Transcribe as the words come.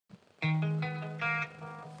Been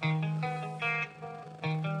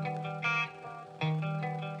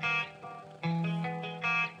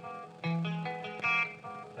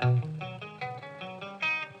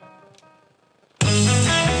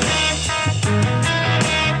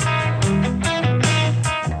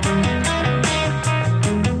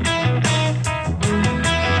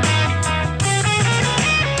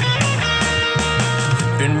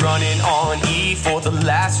running on E for the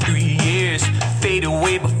last 3 years. Fade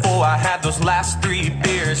away before I had those last 3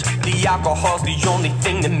 beers. The alcohol's the only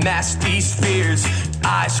thing that masks these fears.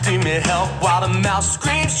 I scream at help while the mouth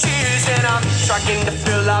screams cheers. And I'm trying to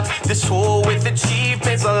fill up this hole with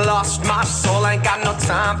achievements. I lost my soul, I ain't got no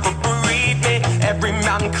time for bereavement. Every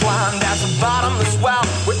mountain climbed has a bottomless well,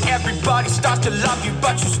 where everybody starts to love you,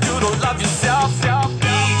 but you still don't love yourself.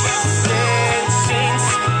 Each sentence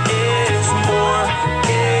is more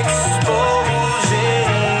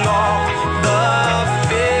exposing all the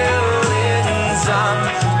feelings I'm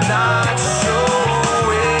not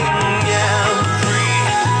showing. Every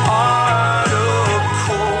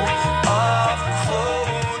article of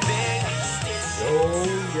clothing.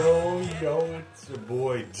 Yo, it's your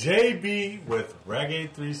boy JB with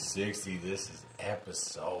Reggae 360. This is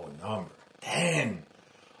episode number 10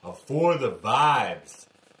 of For the Vibes,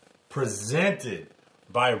 presented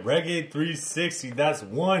by Reggae 360. That's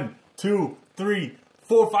 1, 2, 3,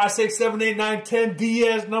 4, 5, 6, 7, 8, 9, 10.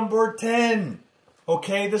 Diaz number 10.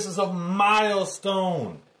 Okay, this is a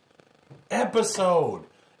milestone episode.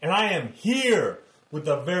 And I am here with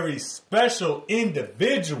a very special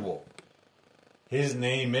individual. His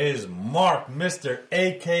name is Mark, Mr.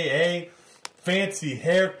 AKA Fancy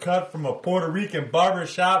Haircut from a Puerto Rican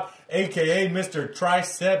barbershop, AKA Mr.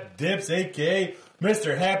 Tricep Dips, AKA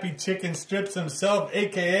Mr. Happy Chicken Strips himself,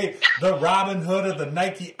 a.k.a. the Robin Hood of the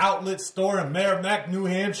Nike outlet store in Merrimack, New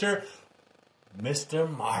Hampshire. Mr.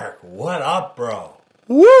 Mark, what up, bro?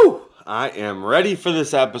 Woo! I am ready for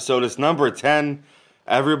this episode. It's number 10.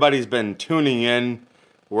 Everybody's been tuning in.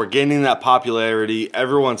 We're gaining that popularity.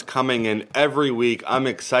 Everyone's coming in every week. I'm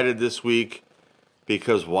excited this week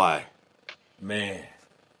because why? Man,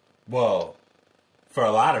 well, for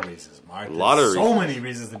a lot of reasons, Mark. There's so many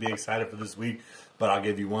reasons to be excited for this week. But I'll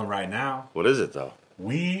give you one right now. What is it, though?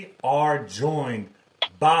 We are joined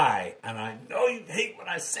by, and I know you hate when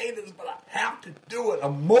I say this, but I have to do it, a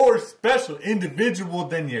more special individual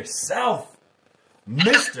than yourself.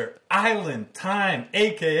 Mr. Island Time,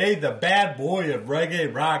 a.k.a. the bad boy of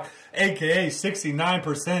reggae rock, a.k.a.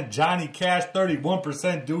 69% Johnny Cash,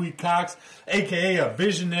 31% Dewey Cox, a.k.a. a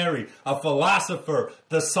visionary, a philosopher,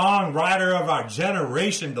 the songwriter of our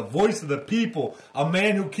generation, the voice of the people, a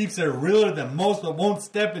man who keeps it realer than most but won't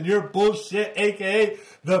step in your bullshit, a.k.a.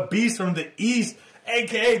 the beast from the east,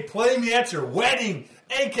 a.k.a. play me at your wedding,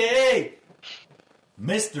 a.k.a.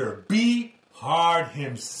 Mr. B. Hard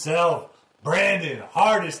himself. Brandon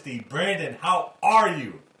Hardesty. Brandon, how are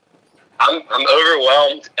you? I'm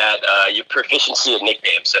overwhelmed at your proficiency at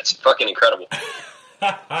nicknames. That's fucking incredible.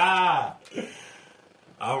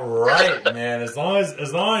 All right, man. As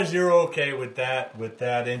long as you're okay with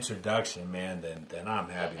that introduction, man, then I'm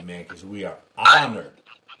happy, man, because we are honored.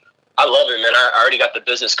 I love it, man. I already got the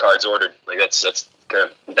business cards ordered. Like that's it,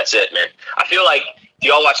 man. I feel like, do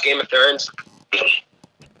y'all watch Game of Thrones?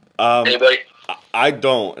 Anybody? I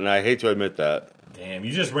don't, and I hate to admit that. Damn,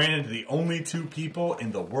 you just ran into the only two people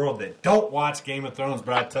in the world that don't watch Game of Thrones,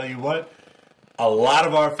 but I tell you what, a lot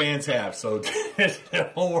of our fans have, so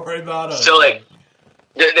don't worry about us. So, like,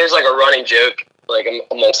 there's, like, a running joke, like,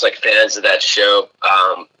 amongst, like, fans of that show,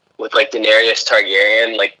 with, like, Daenerys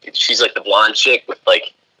Targaryen, like, she's, like, the blonde chick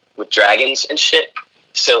with dragons and shit.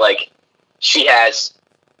 So, like, she has,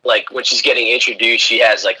 like, when she's getting introduced, she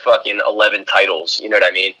has, like, fucking 11 titles, you know what I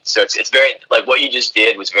mean? So it's very, like, what you just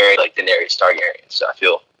did was very, like, Daenerys Targaryen, so I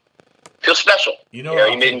feel special. You know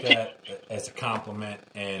I take that as a compliment,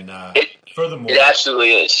 and furthermore, it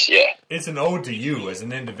absolutely is, yeah. It's an ode to you as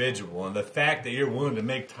an individual, and the fact that you're willing to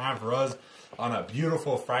make time for us on a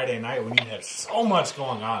beautiful Friday night when you have so much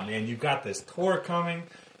going on, man. You've got this tour coming,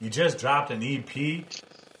 you just dropped an EP.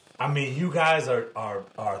 I mean, you guys are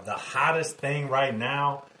the hottest thing right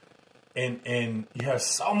now. And you have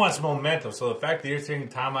so much momentum. So the fact that you're taking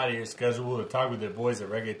time out of your schedule to talk with the boys at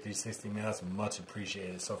Reggae 360, man, that's much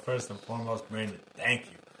appreciated. So first and foremost, Brandon, thank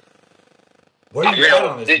you. What are you doing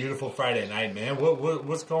on this beautiful Friday night, man?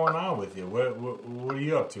 What's going on with you? What are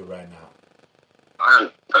you up to right now?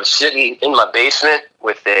 I'm sitting in my basement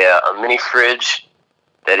with a mini fridge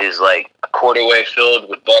that is like a quarter way filled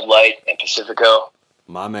with Bud Light and Pacifico.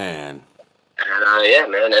 My man. And yeah,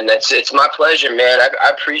 man, and it's my pleasure, man.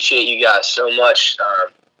 I appreciate you guys so much.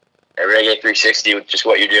 at Reggae 360 with just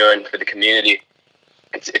what you're doing for the community.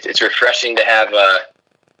 It's refreshing to have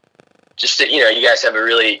you guys have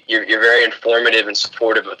you're very informative and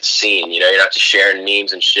supportive of the scene. You're not just sharing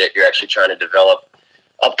memes and shit. You're actually trying to develop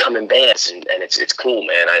upcoming bands, and it's cool,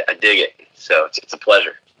 man. I dig it. So it's a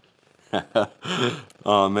pleasure.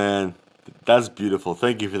 Oh man, that's beautiful.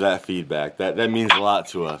 Thank you for that feedback. That means a lot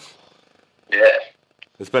to us. Yeah.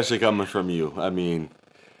 Especially coming from you. I mean,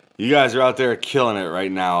 you guys are out there killing it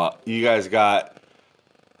right now. You guys got,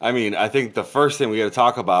 I think the first thing we got to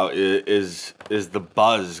talk about is the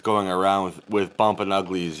buzz going around with Bumpin'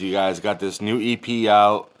 Uglies. You guys got this new EP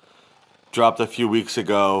out, dropped a few weeks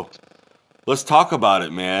ago. Let's talk about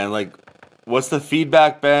it, man. Like, what's the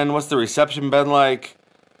feedback been? What's the reception been like?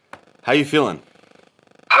 How you feeling?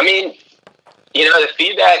 I mean, the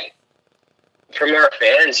feedback from our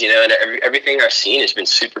fans, and everything I've seen has been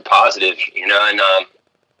super positive, and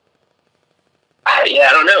I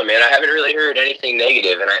don't know, man. I haven't really heard anything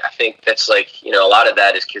negative, and I think that's like, a lot of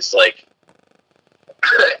that is because, like,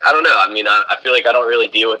 I don't know. I mean, I feel like I don't really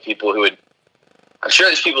deal with people who would. I'm sure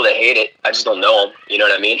there's people that hate it. I just don't know them. You know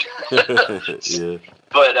what I mean? Yeah.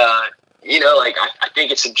 But like I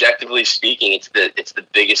think it's subjectively speaking, it's the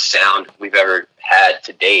biggest sound we've ever had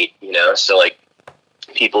to date. So like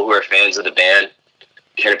people who are fans of the band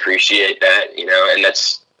can appreciate that. And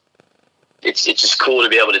it's just cool to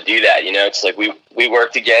be able to do that. It's like we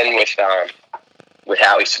worked again with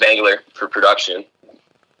Howie Spangler for production,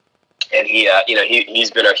 and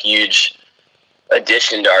he's been a huge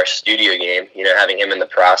addition to our studio game, having him in the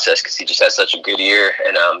process, because he just has such a good ear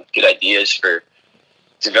and good ideas for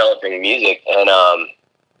developing music. And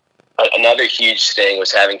another huge thing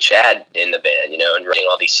was having Chad in the band, and writing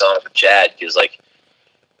all these songs with Chad, because like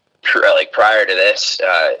prior to this,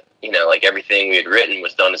 like everything we had written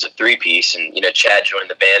was done as a 3-piece, and Chad joined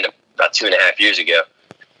the band about 2.5 years ago.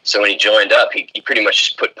 So when he joined up, he pretty much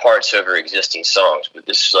just put parts over existing songs, but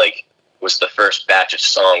this was the first batch of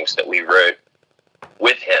songs that we wrote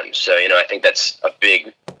with him. So I think that's a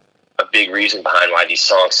big reason behind why these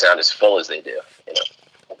songs sound as full as they do.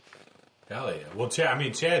 Hell yeah. Well,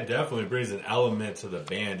 Chad definitely brings an element to the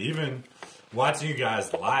band. Even watching you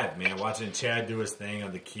guys live, man, watching Chad do his thing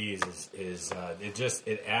on the keys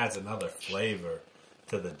it adds another flavor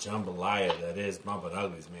to the jambalaya that is Bumpin'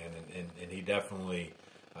 Uglies, man. And he definitely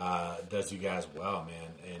does you guys well, man.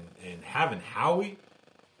 And having Howie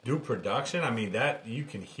do production, that you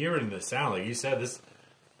can hear it in the sound. Like you said,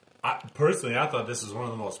 I thought this was one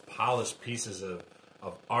of the most polished pieces of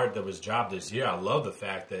art that was dropped this year. I love the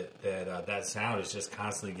fact that sound is just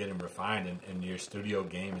constantly getting refined, and your studio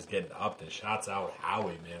game is getting upped. And shouts out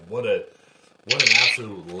Howie, man. What an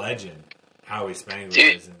absolute legend Howie Spangler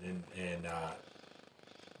is, and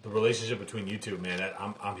the relationship between you two, man.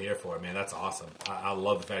 I'm here for it, man. That's awesome. I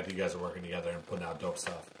love the fact that you guys are working together and putting out dope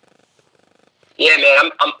stuff. Yeah, man.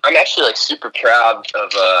 I'm actually like super proud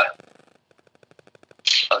of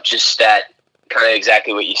just that. Kind of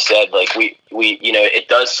exactly what you said. Like we it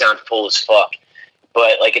does sound full as fuck,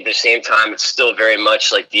 but like at the same time, it's still very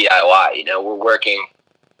much like DIY. We're working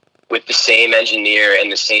with the same engineer and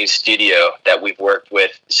the same studio that we've worked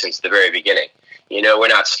with since the very beginning. We're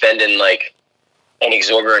not spending like an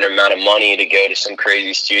exorbitant amount of money to go to some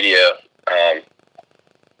crazy studio.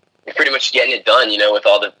 We're pretty much getting it done. With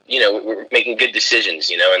all the we're making good decisions.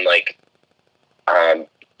 And like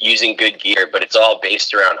using good gear, but it's all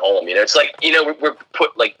based around home. It's like, we're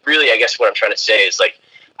put like, really, I guess what I'm trying to say is like,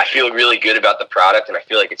 I feel really good about the product and I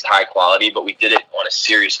feel like it's high quality, but we did it on a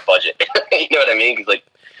serious budget. You know what I mean? Cause like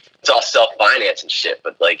it's all self-finance and shit,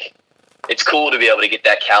 but like, it's cool to be able to get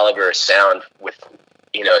that caliber of sound with,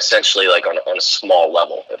 essentially like on a small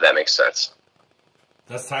level, if that makes sense.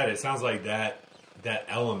 That's tight. It sounds like that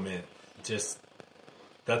element just,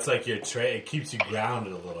 that's like your trade. It keeps you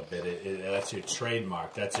grounded a little bit. That's your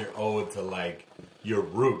trademark. That's your ode to like your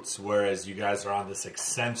roots. Whereas you guys are on this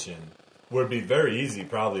ascension, where it'd be very easy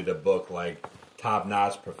probably to book like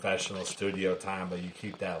top-notch professional studio time, but you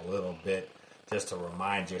keep that little bit just to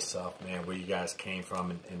remind yourself, man, where you guys came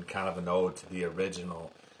from, and kind of an ode to the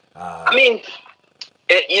original.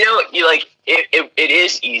 It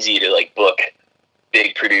is easy to like book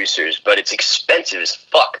big producers, but it's expensive as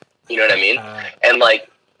fuck. You know what I mean? And like,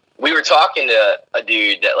 we were talking to a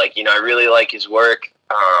dude that like, I really like his work.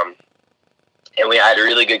 And we had a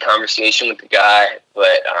really good conversation with the guy,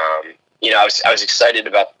 but, I was excited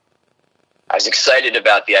about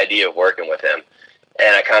the idea of working with him.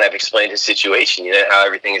 And I kind of explained his situation, how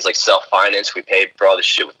everything is like self-financed. We paid for all this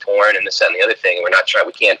shit with Torn and this, that, and the other thing. And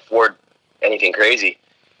we can't afford anything crazy.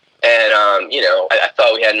 And, I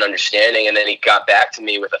thought we had an understanding, and then he got back to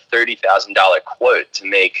me with a $30,000 quote to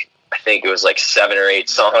make I think it was like 7 or 8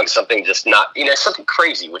 songs, something just not, you know, something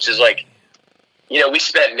crazy, which is like, you know, we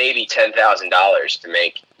spent maybe $10,000 to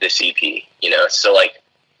make this EP, you know, so like,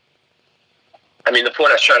 I mean, the point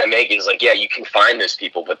I was trying to make is like, yeah, you can find those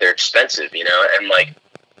people, but they're expensive, you know, and like,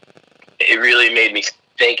 it really made me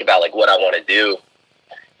think about like what I want to do.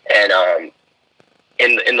 And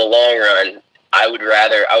in the long run, I would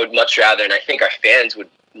much rather, and I think our fans would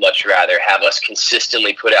much rather have us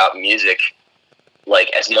consistently put out music like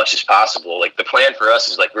as much as possible. Like the plan for us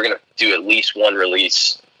is like we're gonna do at least one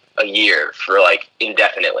release a year for like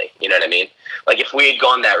indefinitely. You know what I mean? Like if we had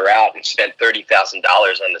gone that route and spent $30,000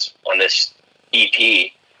 on this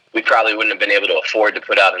EP, we probably wouldn't have been able to afford to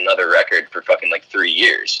put out another record for fucking like 3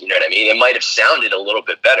 years. You know what I mean? It might have sounded a little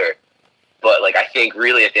bit better, but like I think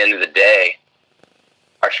really at the end of the day,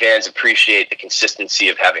 our fans appreciate the consistency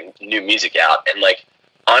of having new music out. And like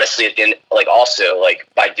honestly, at the end, like also like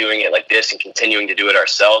by doing it like this and continuing to do it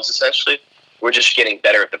ourselves, essentially, we're just getting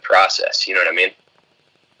better at the process. You know what I mean?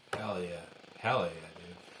 Hell yeah,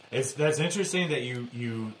 dude. That's interesting that you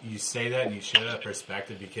say that and you share that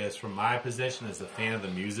perspective, because from my position as a fan of the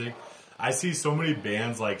music, I see so many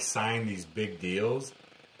bands like sign these big deals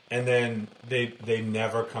and then they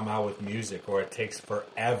never come out with music, or it takes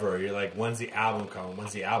forever. You're like, when's the album coming?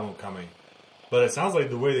 When's the album coming? But it sounds like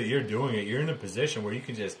the way that you're doing it, you're in a position where you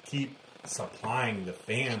can just keep supplying the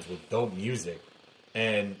fans with dope music.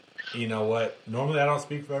 And you know what? Normally I don't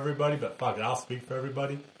speak for everybody, but fuck it, I'll speak for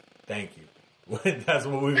everybody. Thank you. That's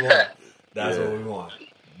what we want. That's what we want.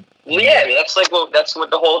 Well, yeah, I mean, that's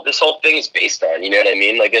what this whole thing is based on. You know what I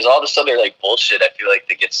mean? Like, there's all this other like bullshit. I feel like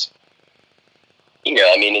that gets, you know,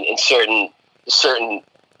 I mean, in certain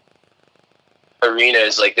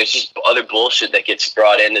arenas, like there's just other bullshit that gets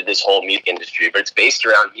brought into this whole music industry, but it's based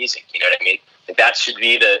around music. You know what I mean? Like,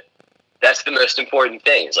 that's the most important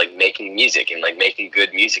thing, is like making music and like making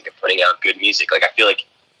good music and putting out good music. Like I feel like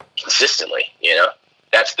consistently, you know.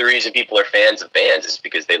 That's the reason people are fans of bands, is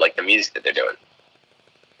because they like the music that they're doing.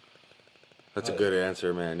 That's a good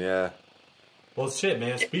answer, man. Yeah. Well, shit,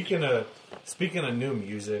 man. Speaking of new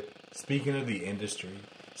music, speaking of the industry,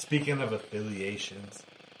 speaking of affiliations,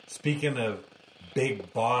 speaking of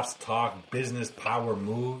big boss talk, business power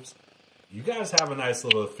moves, you guys have a nice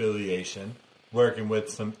little affiliation working with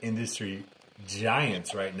some industry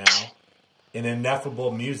giants right now in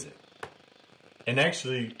Ineffable Music. And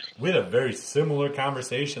actually, we had a very similar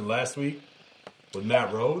conversation last week with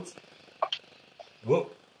Matt Rhodes. Well,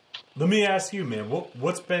 let me ask you, man,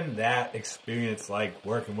 what's been that experience like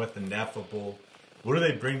working with Ineffable? What do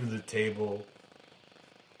they bring to the table?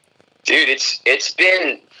 Dude, it's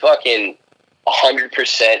been fucking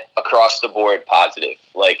 100% across the board positive.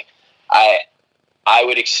 Like, I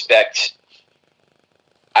would expect,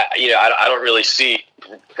 I don't really see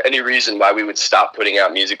any reason why we would stop putting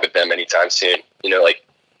out music with them anytime soon. You know, like,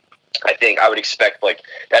 I think I would expect, like,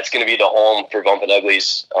 that's going to be the home for Bumpin'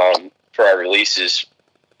 Uglies for our releases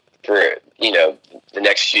for, you know, the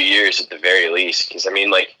next few years at the very least. Because, I mean,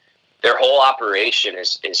 like, their whole operation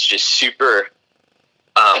is just super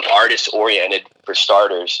artist-oriented, for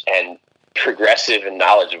starters, and progressive and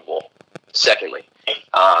knowledgeable, secondly.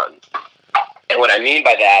 And what I mean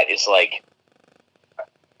by that is, like,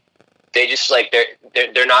 they just, like,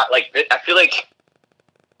 they're not, like, I feel like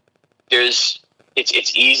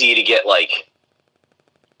it's easy to get, like,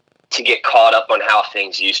 to get caught up on how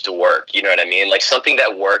things used to work. You know what I mean? Like, something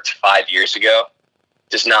that worked 5 years ago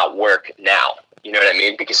does not work now. You know what I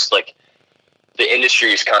mean? Because, like, the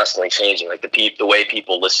industry is constantly changing. Like, the way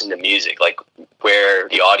people listen to music, like, where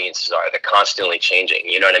the audiences are, they're constantly changing.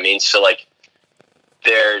 You know what I mean? So, like,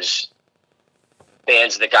 there's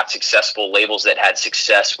bands that got successful, labels that had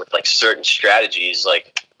success with, like, certain strategies,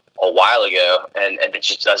 like, a while ago, and it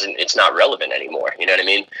just it's not relevant anymore. You know what I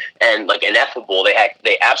mean? And, like, Ineffable,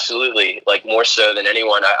 they absolutely, like, more so than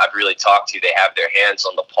anyone I've really talked to, they have their hands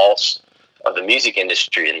on the pulse of the music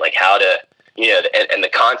industry and, like, how to, you know, and the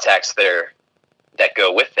contacts that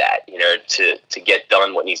go with that, you know, to get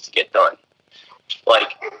done what needs to get done.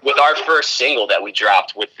 Like, with our first single that we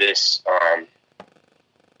dropped with this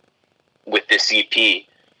EP,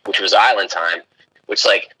 which was Island Time, which,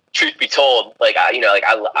 like, truth be told, like,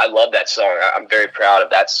 I love that song. I'm very proud of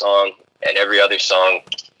that song and every other song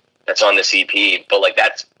that's on this EP, but, like,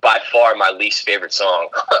 that's by far my least favorite song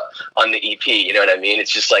on the EP. You know what I mean?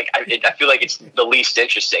 It's just, like, I feel like it's the least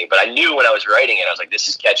interesting, but I knew when I was writing it, I was like, this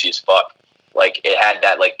is catchy as fuck. Like, it had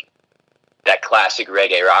that, like, that classic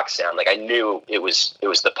reggae rock sound. Like, I knew it was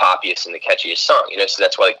the poppiest and the catchiest song, you know, so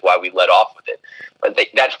that's why we let off with it. But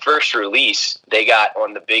that first release, they got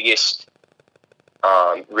on the biggest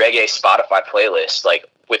reggae Spotify playlist, like,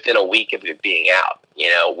 within a week of it being out,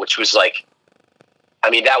 which was like, I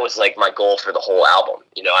mean, that was like my goal for the whole album.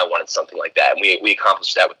 I wanted something like that. And we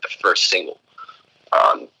accomplished that with the first single.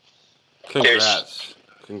 Congrats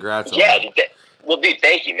on yeah, that. Well, dude,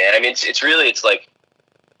 thank you, man. I mean, it's like,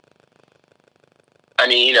 I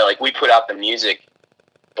mean, like we put out the music,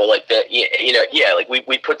 but like like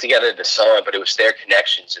we put together the song, but it was their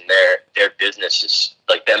connections and their businesses,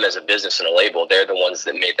 like them as a business and a label. They're the ones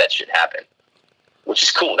that made that shit happen, which is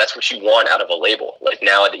cool. That's what you want out of a label. Like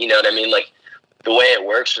now, you know what I mean? Like the way it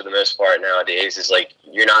works for the most part nowadays is like,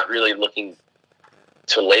 you're not really looking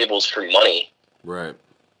to labels for money. Right.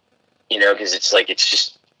 Because it's like, it's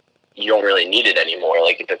just, you don't really need it anymore.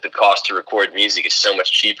 Like the cost to record music is so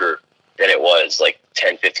much cheaper than it was like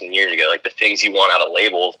 10, 15 years ago. Like the things you want out of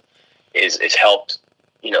label is helped,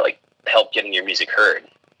 help getting your music heard.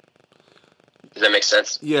 Does that make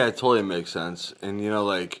sense? Yeah, it totally makes sense. And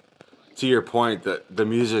like to your point, that the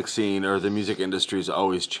music scene or the music industry is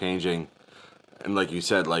always changing. And like you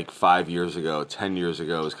said, like 5 years ago, 10 years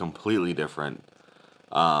ago is completely different.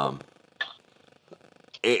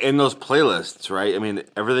 In those playlists, right? I mean,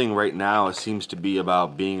 everything right now seems to be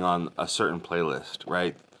about being on a certain playlist,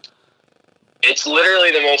 right? It's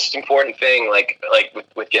literally the most important thing, like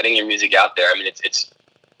with getting your music out there. I mean, it's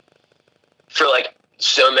for like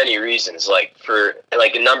so many reasons. Like for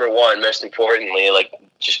like number one, most importantly, like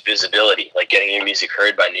just visibility, like getting your music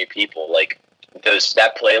heard by new people. Like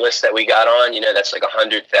that playlist that we got on, that's like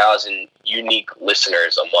 100,000 unique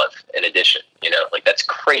listeners a month in addition. Like that's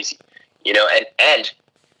crazy. And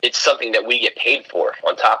it's something that we get paid for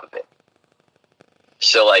on top of it.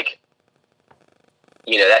 So like,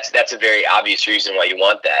 that's a very obvious reason why you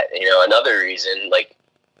want that. Another reason, like,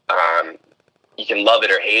 you can love it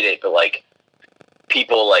or hate it, but like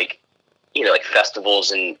people like, like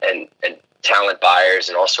festivals and talent buyers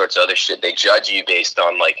and all sorts of other shit, they judge you based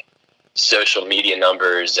on like social media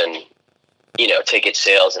numbers and, ticket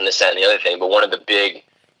sales and this, that, and the other thing. But one of the big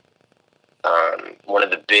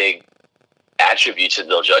attributes that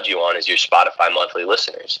they'll judge you on is your Spotify monthly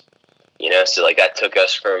listeners. So like that took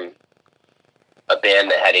us from a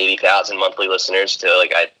band that had 80,000 monthly listeners to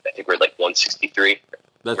like I think we're like 163.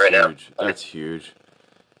 That's right huge. now. That's huge.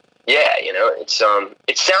 Yeah, it's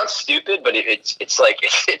it sounds stupid, but it's like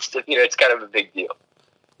it's kind of a big deal.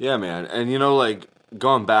 Yeah, man. And like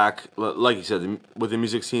going back, like you said, with the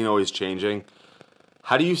music scene always changing,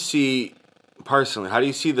 how do you see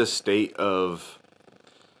the state of,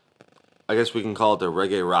 I guess we can call it the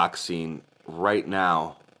reggae rock scene right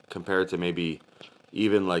now compared to maybe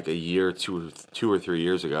even like a year, 2 or 3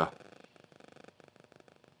 years ago?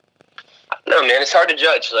 No, man, it's hard to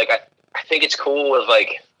judge. Like I think it's cool with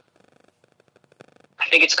like,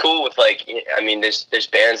 I mean, there's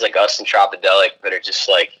bands like us and Tropidelic that are just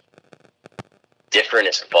like different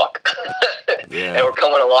as fuck. Yeah. And we're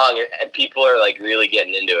coming along and people are like really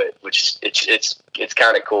getting into it, which is, it's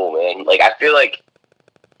kind of cool, man. Like I feel like,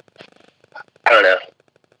 I don't know.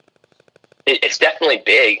 It's definitely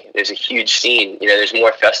big. There's a huge scene. There's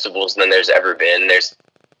more festivals than there's ever been. There's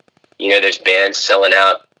bands selling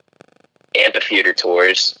out amphitheater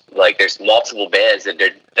tours. Like there's multiple bands that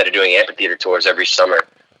are doing amphitheater tours every summer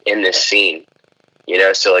in this scene.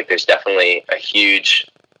 So like there's definitely a huge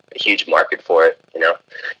market for it.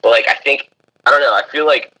 But like I don't know. I feel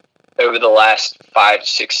like over the last 5,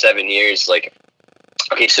 6, 7 years, like,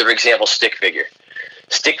 okay, so for example, Stick Figure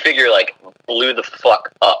like blew the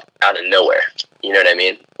fuck up out of nowhere. You know what I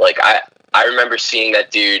mean? Like I remember seeing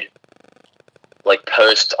that dude like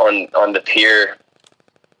post on the peer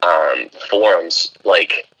forums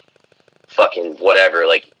like fucking whatever,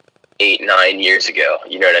 like 8, 9 years ago.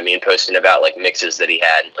 You know what I mean? Posting about like mixes that he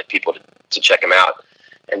had and like people to check him out.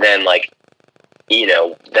 And then like,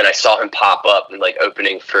 then I saw him pop up and like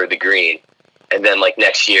opening for The Green. And then like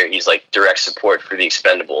next year he's like direct support for The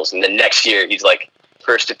Expendables. And then next year he's like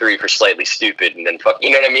first to 3 for Slightly Stoopid, and then you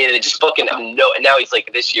know what I mean? And it just fucking and now he's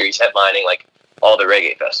like this year he's headlining like all the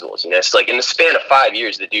reggae festivals. It's like in the span of 5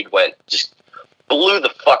 years the dude just blew the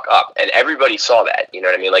fuck up, and everybody saw that. You know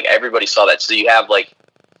what I mean? Like everybody saw that. So you have like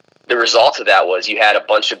the result of that was you had a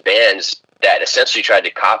bunch of bands that essentially tried to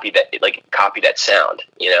copy that sound.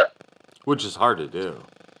 Which is hard to do.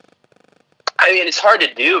 I mean, it's hard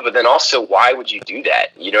to do, but then also, why would you do that?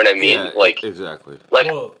 You know what I mean? Yeah, like exactly. Like,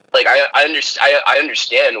 I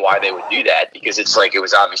understand why they would do that, because it's like it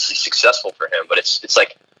was obviously successful for him, but it's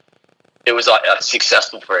like it was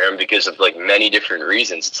successful for him because of like many different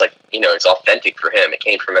reasons. It's like it's authentic for him. It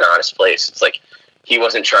came from an honest place. It's like he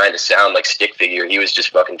wasn't trying to sound like Stick Figure. He was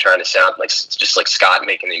just fucking trying to sound like just like Scott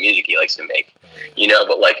making the music he likes to make.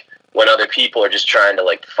 But like when other people are just trying to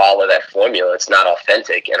like follow that formula, it's not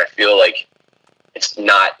authentic. And I feel like it's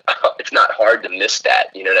not hard to miss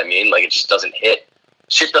that. You know what I mean? Like, it just doesn't hit.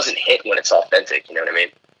 Shit doesn't hit when it's authentic. You know what I mean?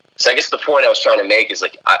 So I guess the point I was trying to make is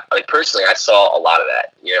like, personally, I saw a lot of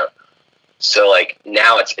that, you know? So like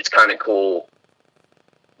now it's kind of cool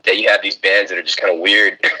that you have these bands that are just kind of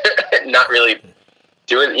weird, not really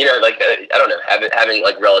doing, you know, like, I don't know, having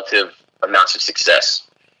like relative amounts of success.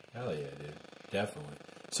 Hell yeah, dude. Definitely.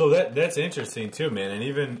 So that's interesting too, man.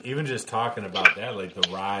 And even just talking about that, like the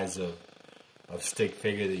rise of Stick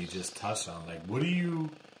Figure that you just touched on, like, what do you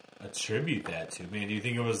attribute that to, man? Do you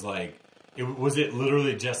think it was like, was it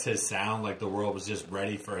literally just his sound, like the world was just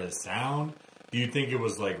ready for his sound? Do you think it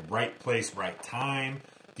was like right place, right time?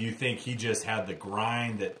 Do you think he just had the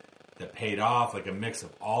grind that paid off, like a mix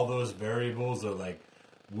of all those variables? Or like,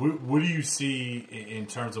 what do you see in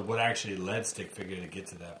terms of what actually led Stick Figure to get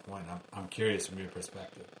to that point? I'm curious from your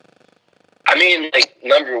perspective. I mean, like,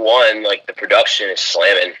 number one, like, the production is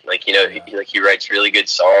slamming. Like, you know, he writes really good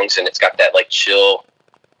songs, and it's got that, like, chill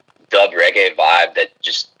dub reggae vibe that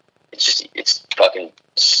it's fucking,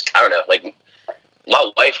 I don't know, like,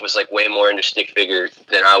 my wife was, like, way more into Stick Figure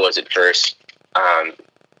than I was at first. And,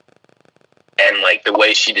 like, the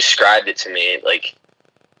way she described it to me, like,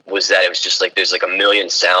 was that it was just, like, there's, like, a million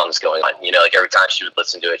sounds going on. You know, like, every time she would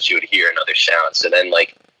listen to it, she would hear another sound. So then,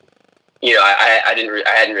 like, you know, I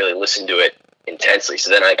hadn't really listened to it intensely.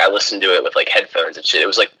 So then, like, I listened to it with, like, headphones and shit. It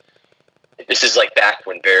was, like, this is, like, back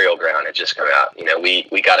when Burial Ground had just come out. You know, we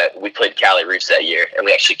played Cali Roots that year, and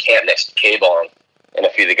we actually camped next to K-Bong and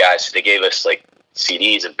a few of the guys. So they gave us, like,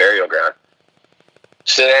 CDs of Burial Ground.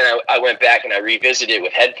 So then I went back and I revisited it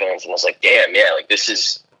with headphones, and I was like, damn, yeah, like, this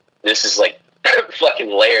is like,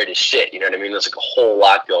 fucking layered as shit, you know what I mean? There's, like, a whole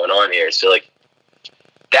lot going on here. So, like,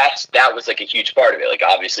 that was, like, a huge part of it. Like,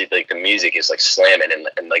 obviously, like, the music is, like, slamming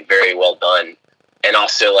and like, very well done. And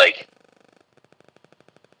also, like,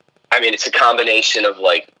 I mean, it's a combination of,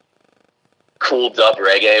 like, cool dub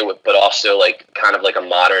reggae, but also, like, kind of like a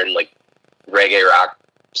modern, like, reggae rock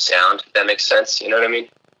sound, if that makes sense. You know what I mean?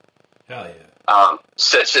 Hell yeah.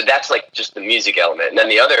 So that's, like, just the music element. And then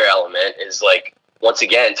the other element is, like, once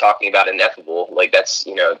again, talking about Ineffable, like, that's,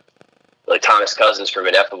 you know, like, Thomas Cousins from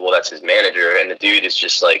Ineffable, that's his manager, and the dude is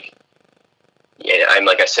just, like, yeah,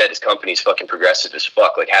 like I said, his company's fucking progressive as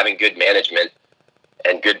fuck. Like, having good management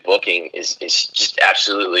and good booking is just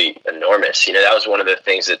absolutely enormous. You know, that was one of the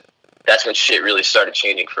things that's when shit really started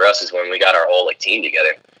changing for us, is when we got our whole, like, team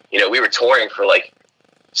together. You know, we were touring for, like,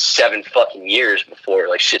 7 fucking years before,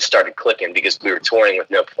 like, shit started clicking, because we were touring with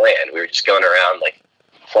no plan. We were just going around, like,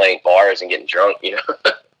 playing bars and getting drunk, you know?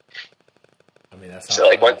 I mean, that sounds so,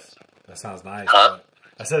 like, nice. That sounds nice. Huh?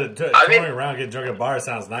 I said touring around getting drunk at bars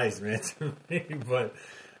sounds nice, man, to me. But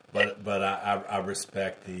I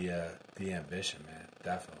respect the ambition, man.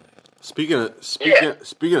 Definitely.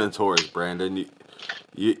 Speaking of tours, Brandon,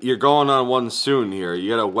 you're going on one soon here. You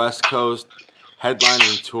got a West Coast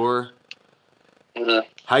headlining tour. Mm-hmm.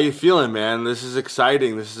 How you feeling, man? This is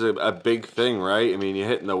exciting. This is a big thing, right? I mean, you're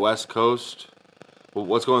hitting the West Coast.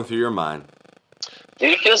 What's going through your mind?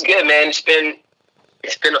 Dude, it feels good, man. It's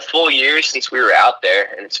been a full year since we were out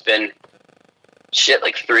there, and it's been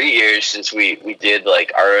like 3 years since we did,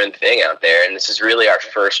 like, our own thing out there, and this is really our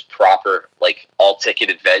first proper, like, all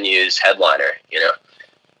ticketed venues headliner, you know.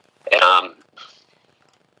 And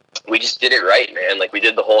we just did it right, man. Like, we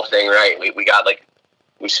did the whole thing right.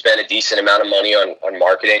 We spent a decent amount of money on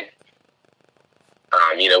marketing.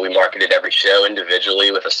 You know, we marketed every show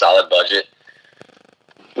individually with a solid budget.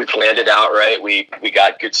 We planned it out right. We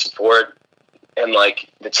got good support, and, like,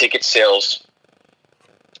 the ticket sales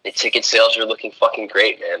are looking fucking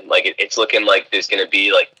great, man. Like, it's looking like there's going to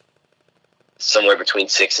be, like, somewhere between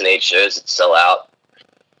 6 and 8 shows that sell out.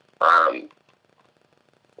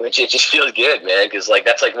 Which it just feels good, man, because, like,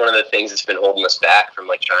 that's, like, one of the things that's been holding us back from,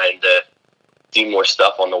 like, trying to do more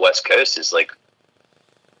stuff on the West Coast, is, like,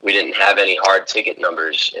 we didn't have any hard ticket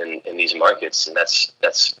numbers in these markets, and that's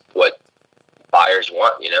what buyers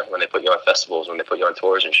want, you know, when they put you on festivals, when they put you on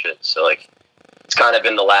tours and shit. So, like, it's kind of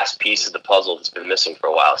been the last piece of the puzzle that's been missing for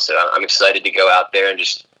a while. So I'm excited to go out there and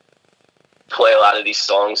just play a lot of these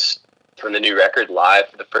songs from the new record live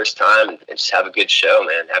for the first time, and just have a good show,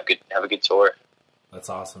 man. Have a good tour. That's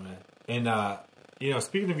awesome, man. And you know,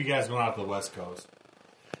 speaking of you guys going out to the West Coast,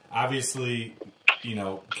 obviously, you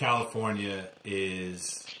know, California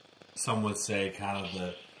is, some would say, kind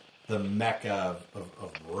of the mecca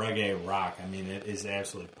of reggae rock. I mean, it is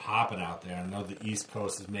absolutely popping out there. I know the East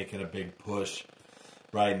Coast is making a big push.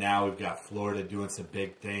 Right now, we've got Florida doing some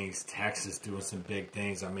big things, Texas doing some big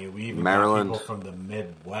things. I mean, we even Maryland. got people from the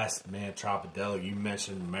Midwest, man. Tropidelic, you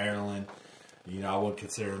mentioned Maryland. You know, I would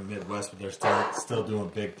consider them Midwest, but they're still doing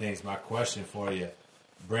big things. My question for you,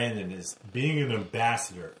 Brandon, is being an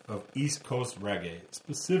ambassador of East Coast reggae,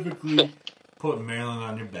 specifically putting Maryland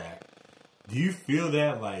on your back, do you feel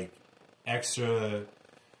that, like, extra,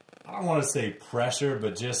 I don't want to say pressure,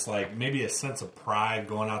 but just like maybe a sense of pride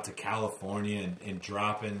going out to California and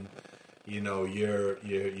dropping, you know,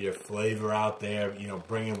 your flavor out there, you know,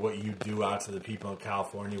 bringing what you do out to the people in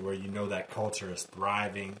California where you know that culture is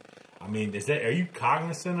thriving? I mean, are you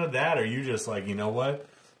cognizant of that, or are you just like, you know what,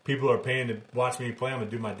 people are paying to watch me play, I'm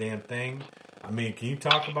gonna do my damn thing? I mean, can you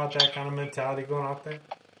talk about that kind of mentality going out there?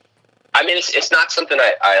 I mean, it's not something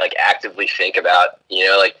I like actively think about, you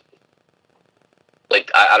know, like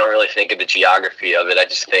I don't really think of the geography of it. I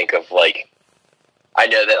just think of, like, I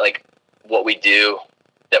know that, like, what we do,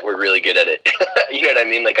 that we're really good at it. You know what I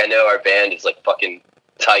mean? Like, I know our band is, like, fucking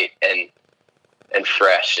tight and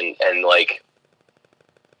fresh and like,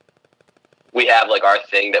 we have, like, our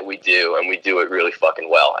thing that we do, and we do it really fucking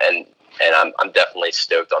well. And I'm definitely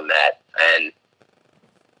stoked on that. And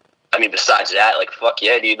I mean, besides that, like, fuck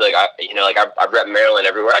yeah, dude. Like, I rep Maryland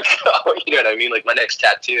everywhere I go. You know what I mean? Like, my next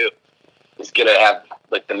tattoo is gonna have,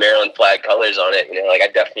 like, the Maryland flag colors on it. You know, like, I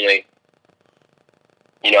definitely,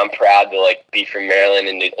 you know, I'm proud to, like, be from Maryland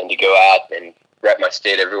and to go out and rep my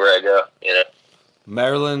state everywhere I go. You know,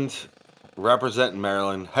 Maryland, representing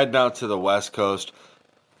Maryland, heading out to the West Coast.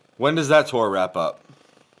 When does that tour wrap up?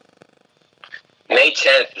 May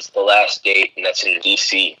 10th is the last date, and that's in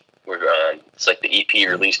DC. We're it's like the EP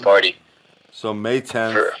release party. So May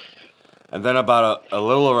 10th, and then about a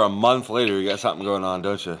little over a month later, you got something going on,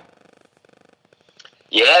 don't you?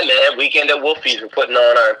 Yeah, man. Weekend at Wolfie's. We're putting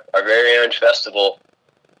on our very own festival.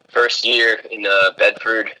 First year in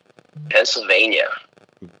Bedford, Pennsylvania.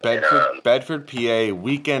 Bedford, PA,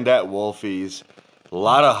 Weekend at Wolfie's. A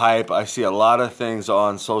lot of hype. I see a lot of things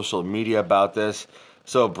on social media about this.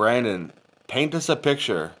 So, Brandon, paint us a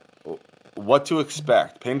picture. What to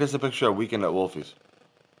expect? Paint us a picture of Weekend at Wolfie's.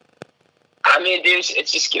 I mean, dude,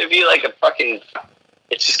 it's just going to be like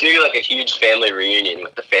it's just going to be like a huge family reunion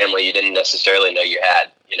with the family you didn't necessarily know you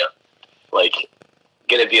had, you know? Like,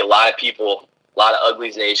 going to be a lot of people, a lot of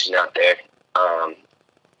Uglies Nation out there.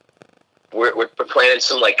 We're planning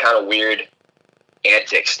some, like, kind of weird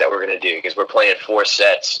antics that we're going to do, because we're playing 4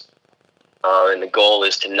 sets, and the goal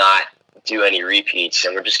is to not do any repeats,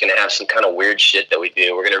 and we're just going to have some kind of weird shit that we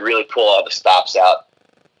do. We're going to really pull all the stops out.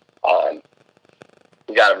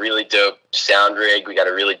 We got a really dope sound rig. We got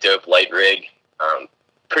a really dope light rig.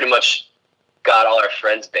 Pretty much got all our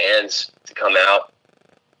friends' bands to come out,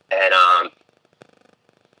 and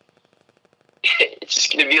it's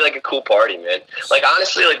just gonna be like a cool party, man. Like,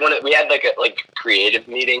 honestly, like when we had like a creative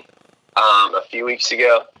meeting a few weeks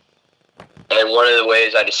ago, and one of the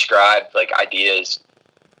ways I described, like, ideas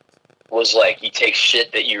was, like, you take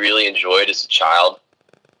shit that you really enjoyed as a child,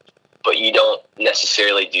 but you don't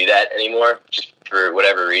necessarily do that anymore, just for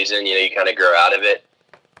whatever reason. You know, you kind of grow out of it,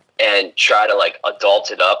 and try to, like,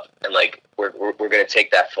 adult it up, and, like, we're going to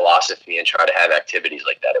take that philosophy and try to have activities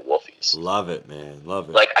like that at Wolfie's. Love it, man. Love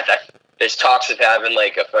it. Like, there's talks of having,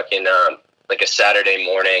 like, a fucking, like, a Saturday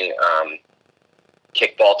morning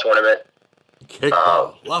kickball tournament.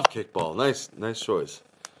 Kickball. Love kickball. Nice choice.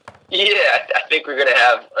 Yeah, I think we're going to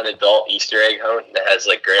have an adult Easter egg hunt that has,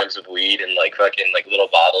 like, grams of weed and, like, fucking, like, little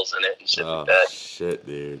bottles in it and shit like that. Shit,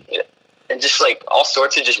 dude. Yeah. And just, like, all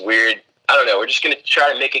sorts of just weird, I don't know, we're just going to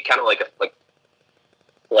try to make it kind of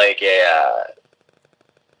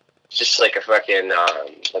just like a fucking,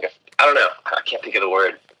 I don't know, I can't think of the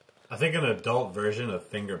word. I think an adult version of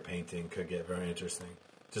finger painting could get very interesting.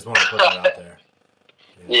 Just want to put that out there.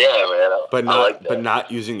 Yeah, man. But not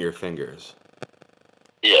using your fingers.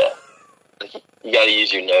 Yeah. You got to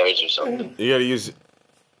use your nose or something.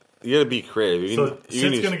 You gotta be creative.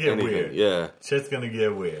 Shit's gonna get anything. weird. Yeah. Shit's gonna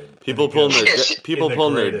get weird. People pulling their greatest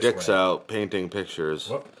dicks way. out, painting pictures.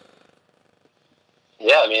 What?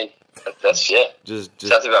 Yeah, I mean, that's shit. Just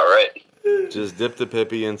Sounds about right. Just dip the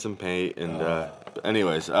pippy in some paint, and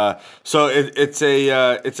anyways, so it's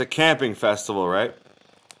a camping festival, right?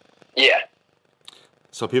 Yeah.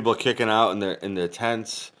 So people are kicking out in their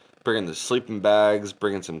tents, bringing the sleeping bags,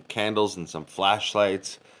 bringing some candles and some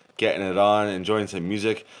flashlights, getting it on, enjoying some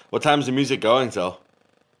music. What time's the music going till?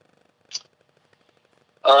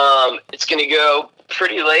 It's gonna go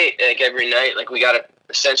pretty late, like every night. Like, we gotta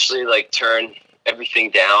essentially, like, turn everything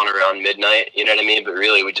down around midnight, you know what I mean? But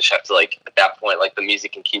really, we just have to, like, at that point, like, the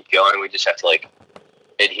music can keep going. We just have to, like,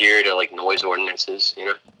 adhere to, like, noise ordinances, you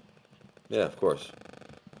know? Yeah, of course.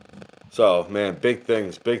 So, man, big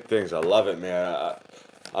things, big things. I love it, man.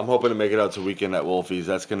 I'm hoping to make it out to weekend at Wolfie's.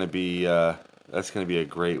 That's gonna be a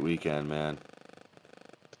great weekend, man.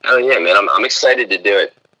 Oh yeah, man, I'm excited to do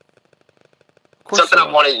it. Something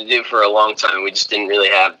I've wanted to do for a long time. We just didn't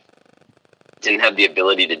have the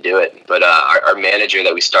ability to do it. But our manager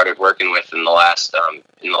that we started working with in the last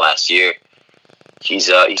year, he's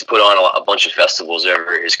put on a bunch of festivals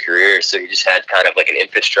over his career. So he just had kind of like an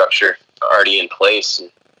infrastructure already in place.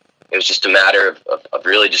 And it was just a matter of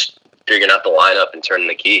really just figuring out the lineup and turning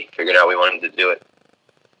the key, figuring out we wanted to do it.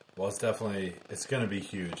 Well, it's going to be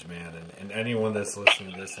huge, man. And anyone that's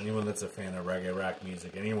listening to this, anyone that's a fan of reggae rock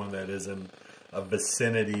music, anyone that is in a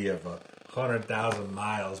vicinity of 100,000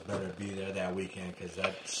 miles better be there that weekend, because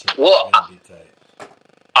that shit is going to be tight.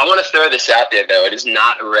 I want to throw this out there, though. It is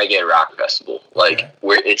not a reggae rock festival. Like,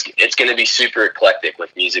 it's going to be super eclectic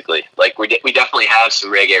with musically. Like, we definitely have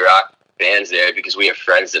some reggae rock bands there because we have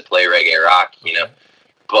friends that play reggae rock, you know.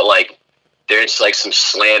 But, like, there's, like, some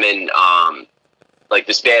slamming, like,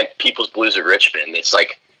 this band, People's Blues of Richmond. It's,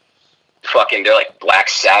 like, fucking, they're, like, Black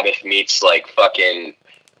Sabbath meets, like, fucking,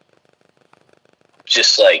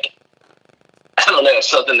 just, like, I don't know,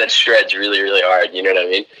 something that shreds really, really hard, you know what I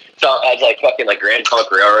mean? So it's like fucking like Grand Funk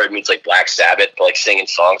Railroad meets like Black Sabbath, like singing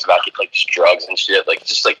songs about like just drugs and shit, like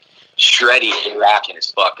just like shreddy and rocking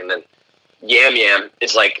as fuck. And then Yam Yam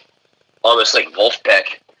is like almost like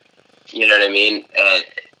Wolfpack, you know what I mean? And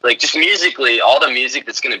like just musically, all the music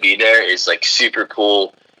that's gonna be there is like super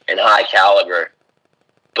cool and high caliber,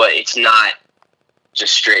 but it's not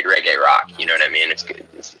just straight reggae rock, you know what I mean? It's gonna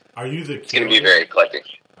be very eclectic.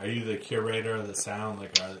 Are you the curator of the sound?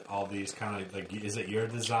 Like, are all these kind of, like, is it your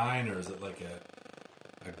design, or is it like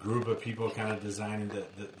a group of people kind of designing the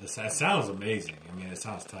sound? It sounds amazing. I mean, it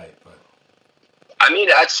sounds tight, but. I mean,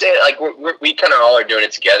 I'd say, like, we kind of all are doing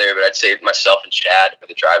it together, but I'd say myself and Chad are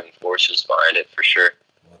the driving forces behind it, for sure.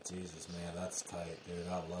 Well, Jesus, man, that's tight, dude.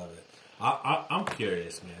 I love it. I'm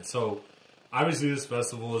curious, man. So, obviously, this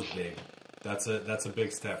festival is big. That's a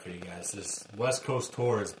big step for you guys. This West Coast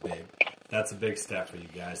tour is big. That's a big step for you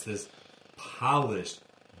guys. This polished,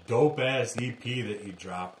 dope-ass EP that you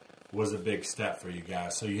dropped was a big step for you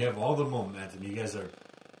guys. So you have all the momentum. You guys are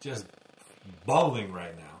just bubbling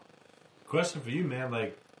right now. Question for you, man.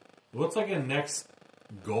 Like, what's like a next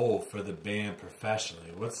goal for the band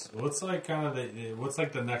professionally? What's like kind of what's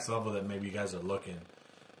like the next level that maybe you guys are looking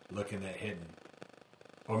at hitting?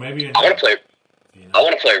 Or maybe I want to play. You know? I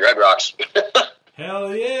want to play Red Rocks.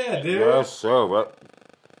 Hell yeah, dude. Yes, sir. What?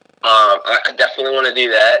 I definitely want to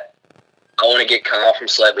do that. I want to get Kyle from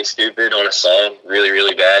Slightly Stupid on a song, really,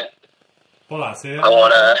 really bad. Hold on, say that. I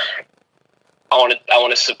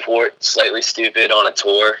want to support Slightly Stupid on a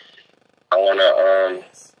tour. I want to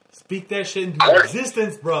speak that shit into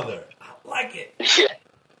existence, brother. I like it. Yeah,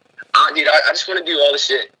 dude, I just want to do all the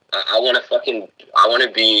shit. I want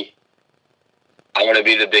to be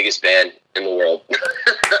the biggest band in the world.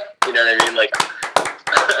 You know what I mean? Like.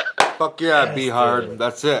 Fuck yeah, be hard.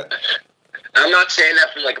 That's it. I'm not saying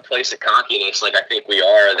that from like a place of cockiness. Like I think we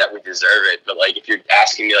are, that we deserve it. But like if you're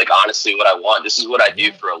asking me like honestly what I want, this is what I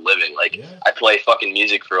do for a living. Like I play fucking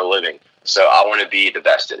music for a living, so I want to be the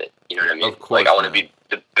best at it. You know what I mean? Of course, like I want to be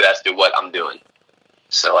the best at what I'm doing.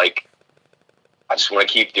 So like I just want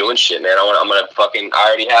to keep doing shit, man. I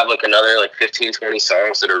already have like another like 15, 20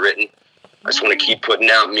 songs that are written. I just want to keep putting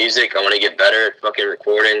out music. I want to get better at fucking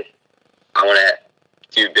recording. I want to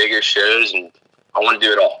do bigger shows, and I want to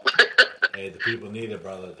do it all. Hey, the people need it,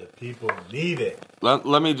 brother. The people need it.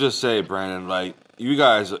 Let me just say, Brandon, like you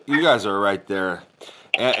guys are right there,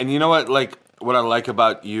 and you know what? Like what I like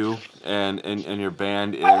about you and your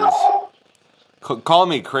band is, call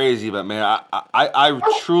me crazy, but man, I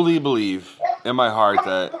truly believe in my heart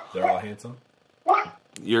that they're all handsome.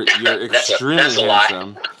 You're extremely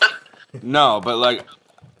handsome. No, but like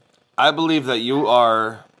I believe that you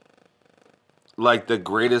are like the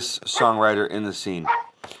greatest songwriter in the scene.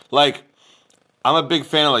 Like, I'm a big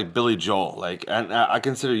fan of like Billy Joel. Like, and I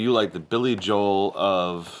consider you like the Billy Joel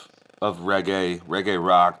of reggae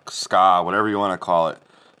rock, ska, whatever you want to call it.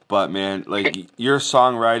 But man, like your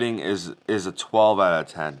songwriting is a 12 out of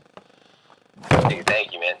 10.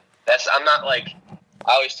 Thank you, man. I'm not like,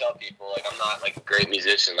 I always tell people like I'm not like a great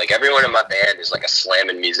musician. Like everyone in my band is like a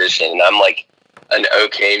slamming musician, and I'm like an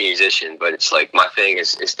okay musician, but it's like my thing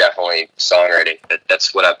is definitely songwriting.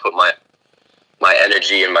 That's what I put my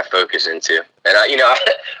energy and my focus into. And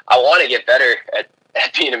I want to get better at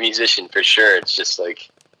being a musician for sure. It's just like,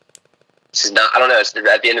 this is not, I don't know, it's,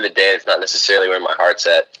 at the end of the day, it's not necessarily where my heart's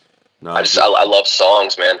at. No, I love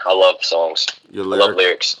songs, man. I love songs. I love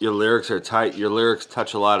lyrics. Your lyrics are tight. Your lyrics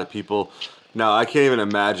touch a lot of people. Now, I can't even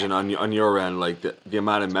imagine on your end, like, the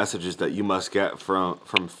amount of messages that you must get from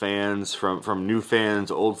fans, from new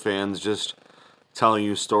fans, old fans, just telling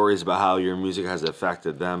you stories about how your music has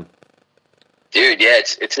affected them. Dude, yeah,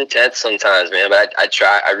 it's intense sometimes, man. But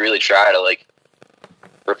I really try to like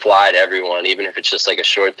reply to everyone, even if it's just like a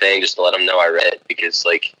short thing, just to let them know I read it. Because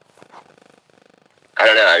like, I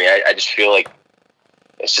don't know. I mean, I just feel like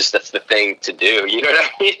it's just that's the thing to do. You know what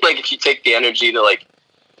I mean? Like, if you take the energy to like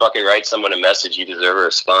fucking write someone a message, you deserve a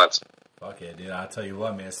response. Fuck yeah, dude. I'll tell you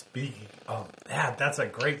what, man. Speaking of that, that's a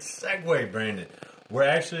great segue, Brandon. We're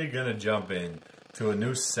actually gonna jump in to a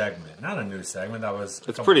new segment. Not a new segment. That was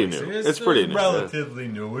It's pretty new. It's pretty new. Relatively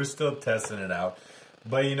new. We're still testing it out.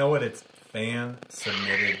 But you know what? It's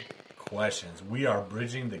fan-submitted questions. We are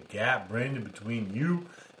bridging the gap, Brandon, between you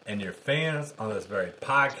and your fans on this very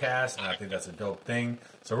podcast, and I think that's a dope thing.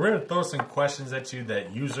 So we're going to throw some questions at you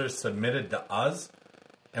that users submitted to us,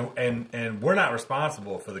 and we're not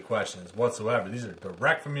responsible for the questions whatsoever. These are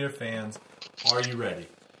direct from your fans. Are you ready?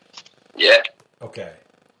 Yeah. Okay.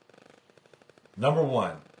 Number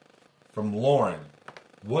 1, from Lauren.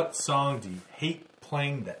 What song do you hate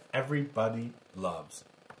playing that everybody loves?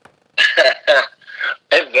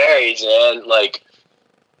 It varies, man. Like,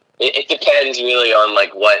 it depends really on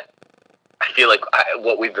like what I feel like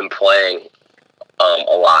what we've been playing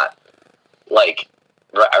a lot. Like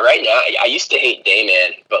right now, I used to hate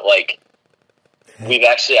Dayman, but like we've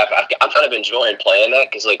actually I've kind of enjoying playing that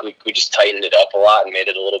because like we just tightened it up a lot and made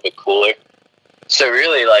it a little bit cooler. So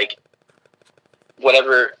really, like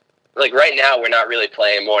whatever. Like right now, we're not really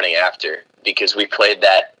playing Morning After because we played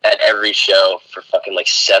that at every show for fucking like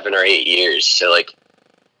 7 or 8 years. So like,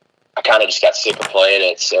 I kind of just got sick of playing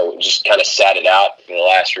it, so we just kind of sat it out for the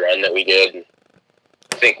last run that we did.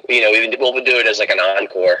 I think we'll do it as like an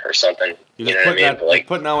encore or something. You know what I mean? But like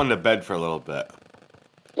putting that one to bed for a little bit.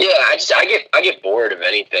 Yeah, I get bored of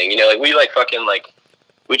anything. You know, like we like fucking like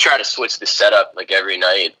we try to switch the setup like every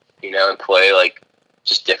night. You know, and play like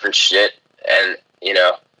just different shit, and you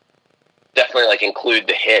know. Definitely, like, include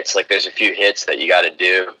the hits. Like, there's a few hits that you got to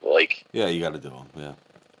do. Like, yeah, you got to do them. Yeah.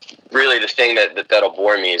 Really, the thing that'll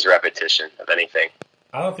bore me is repetition of anything.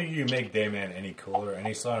 I don't think you can make Dayman any cooler.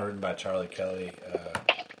 Any song written by Charlie Kelly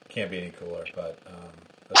can't be any cooler. But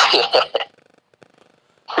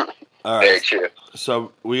all right. Very true.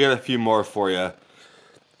 So we got a few more for you.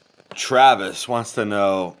 Travis wants to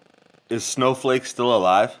know: is Snowflake still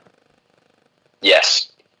alive? Yes.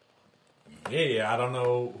 Yeah, I don't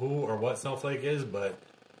know who or what Snowflake is, but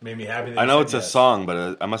made me happy. That I know it's a song,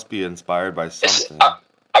 but I must be inspired by something.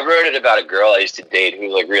 I wrote it about a girl I used to date who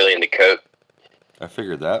was like really into coke. I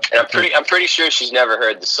figured that. And I'm pretty sure she's never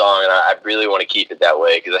heard the song, and I really want to keep it that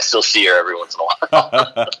way because I still see her every once in a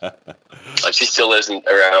while. Like she still lives around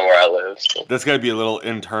where I live. So. That's got to be a little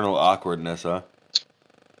internal awkwardness, huh?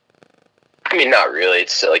 I mean, not really.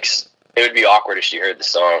 It's like it would be awkward if she heard the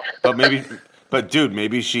song. But maybe. But dude,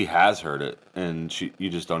 maybe she has heard it, and you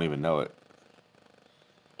just don't even know it.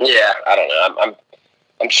 Yeah, I don't know.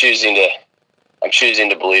 I'm choosing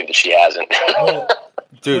to believe that she hasn't. Well,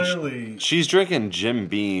 dude, clearly, she's drinking Jim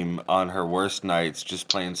Beam on her worst nights, just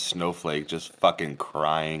playing Snowflake, just fucking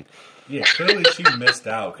crying. Yeah, clearly she missed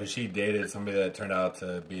out because she dated somebody that turned out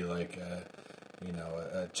to be like, a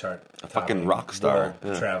chart, a fucking rock star,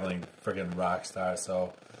 traveling freaking rock star.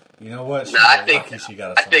 So, you know what? She's lucky she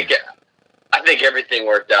got a song. I think everything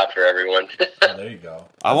worked out for everyone. Oh, there you go.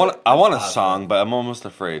 I want a song, but I'm almost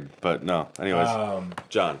afraid. But no. Anyways,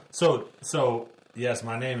 John. So yes,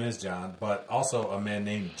 my name is John, but also a man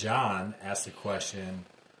named John asked the question: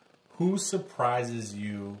 who surprises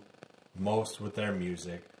you most with their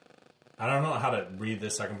music? I don't know how to read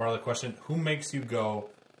this second part of the question. Who makes you go,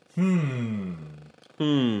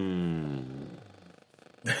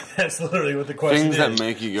 That's literally what the question is. Things that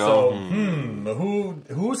make you go,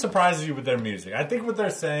 Who surprises you with their music? I think what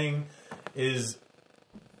they're saying is,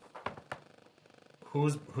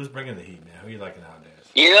 who's bringing the heat, man? Who are you liking nowadays?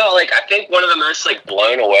 You know, like, I think one of the most, like,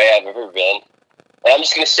 blown away I've ever been, and I'm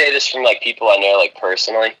just going to say this from, like, people I know, like,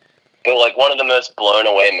 personally, but, like, one of the most blown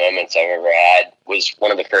away moments I've ever had was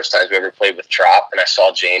one of the first times we ever played with Trop, and I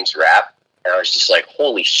saw James rap, and I was just like,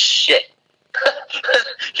 holy shit.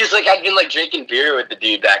 He's like, I'd been like drinking beer with the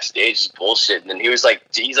dude backstage, just bullshitting, and he's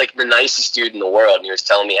like the nicest dude in the world, and he was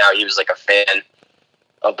telling me how he was like a fan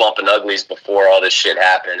of Bumpin' Uglies before all this shit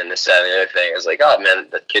happened, and this, that, and the other thing. I was like, oh man,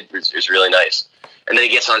 that kid is really nice. And then he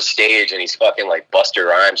gets on stage and he's fucking like Busta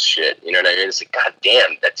Rhymes shit, you know what I mean? It's like, god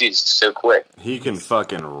damn, that dude's so quick. He can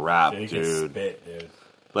fucking rap, He dude. can spit, dude.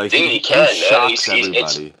 Like, dude, he can. He shocks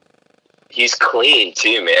everybody. he's clean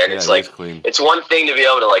too, man. Yeah, It's like clean. it's one thing to be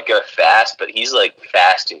able to like go fast, but he's like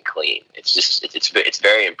fast and clean. It's just it's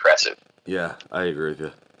very impressive. Yeah, I agree with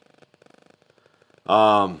you.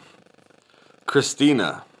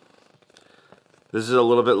 Christina. This is a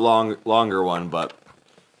little bit longer one, but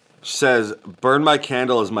she says, "Burn My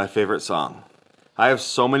Candle" is my favorite song. I have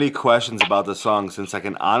so many questions about the song since I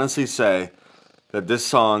can honestly say that this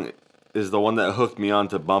song is the one that hooked me on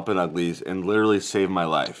to Bumpin' Uglies and literally saved my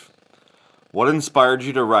life. What inspired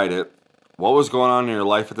you to write it? What was going on in your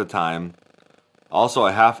life at the time? Also,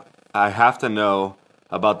 I have to know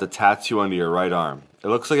about the tattoo under your right arm. It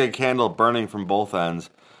looks like a candle burning from both ends,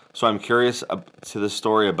 so I'm curious to the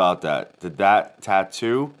story about that. Did that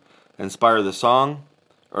tattoo inspire the song,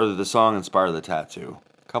 or did the song inspire the tattoo?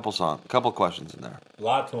 Couple questions in there. A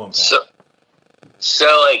lot to unpack.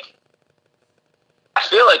 So like, I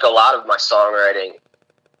feel like a lot of my songwriting,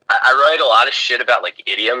 I write a lot of shit about like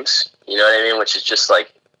idioms, you know what I mean? Which is just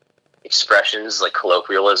like expressions, like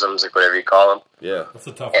colloquialisms, like whatever you call them. Yeah. That's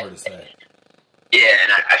a tough word to say. Yeah,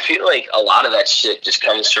 and I feel like a lot of that shit just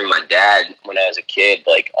comes from my dad when I was a kid.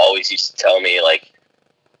 Like, always used to tell me like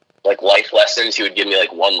life lessons. He would give me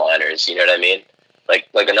like one-liners. You know what I mean? Like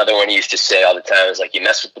another one he used to say all the time is like, "You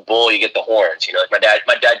mess with the bull, you get the horns." You know, like my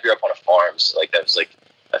dad grew up on a farm, so like that was like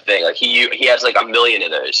a thing. Like he has like a million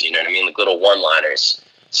of those. You know what I mean? Like little one-liners.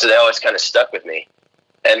 So they always kind of stuck with me.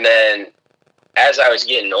 And then as I was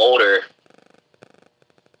getting older,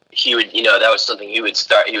 he would, you know, that was something he would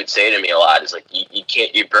say to me a lot, is like, you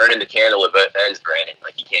can't, you're burning the candle at both ends, Brandon.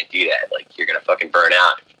 Like, you can't do that. Like, you're going to fucking burn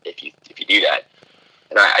out if you do that.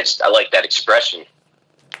 And I like that expression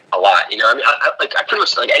a lot. You know, I mean, I pretty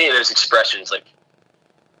much like any of those expressions, like,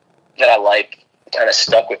 that I like kind of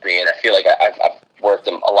stuck with me. And I feel like I've worked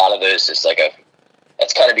them, a lot of those, just like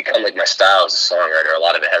that's kind of become like my style as a songwriter. A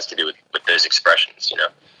lot of it has to do with those expressions, you know,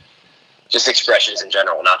 just expressions in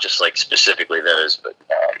general, not just like specifically those, but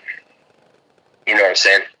you know what I'm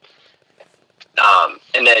saying?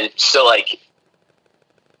 And then so like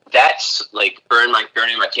that's like burning my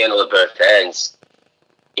candle at both ends,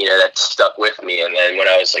 you know, that stuck with me. And then when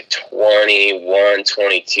I was like 21,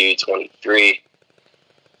 22, 23,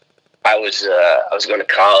 I was going to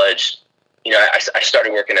college. You know, I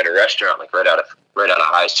started working at a restaurant like right out of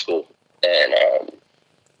high school, and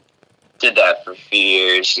did that for a few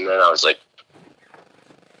years, and then I was like,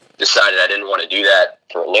 decided I didn't want to do that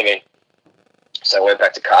for a living, so I went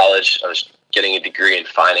back to college. I was getting a degree in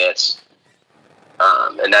finance,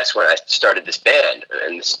 and that's when I started this band,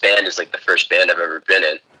 and this band is like the first band I've ever been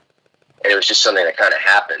in, and it was just something that kind of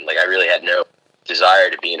happened. Like, I really had no desire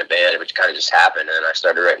to be in a band, which kind of just happened, and I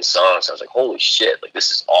started writing songs. I was like, holy shit, like, this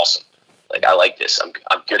is awesome. Like, I like this.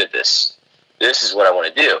 I'm good at this. This is what I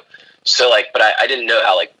want to do. So, like, but I didn't know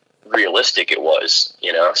how, like, realistic it was,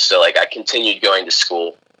 you know? So, like, I continued going to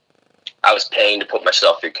school. I was paying to put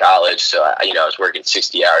myself through college, so, I was working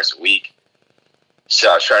 60 hours a week. So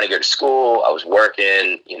I was trying to go to school. I was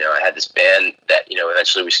working. You know, I had this band that, you know,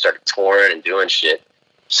 eventually we started touring and doing shit.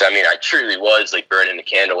 So, I mean, I truly was, like, burning the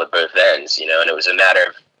candle at both ends, you know? And it was a matter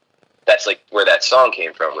of, that's, like, where that song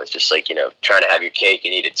came from. It's just, like, you know, trying to have your cake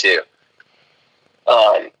and eat it, too.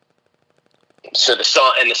 So the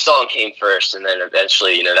song came first, and then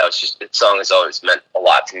eventually, you know, the song has always meant a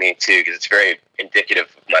lot to me too, because it's very indicative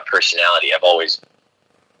of my personality. I've always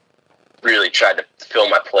really tried to fill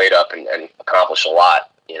my plate up and accomplish a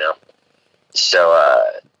lot, you know. So,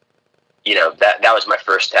 you know, that was my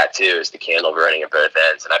first tattoo, is the candle burning at both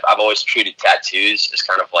ends. And I've always treated tattoos as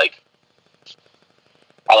kind of like,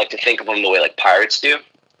 I like to think of them the way like pirates do,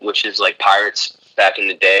 which is like pirates back in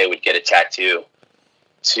the day would get a tattoo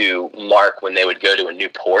to mark when they would go to a new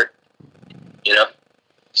port, you know?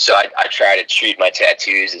 So I try to treat my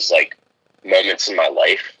tattoos as like moments in my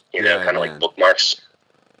life, you know, kind of like bookmarks.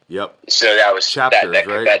 Yep. So that was chapters,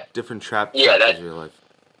 right? Different chapters of your life.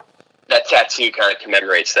 That tattoo kind of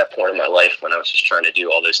commemorates that point in my life when I was just trying to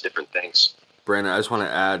do all those different things. Brandon, I just want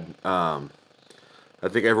to add, I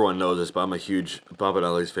think everyone knows this, but I'm a huge Bumpin'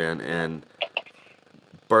 Uglies fan, and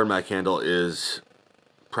Burn My Candle is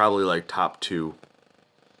probably like top 2,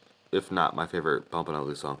 if not my favorite Bumpin'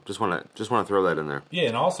 Uglies song. Just want to throw that in there. Yeah,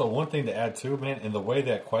 and also one thing to add too, man, and the way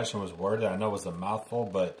that question was worded, I know it was a mouthful,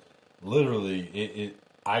 but literally,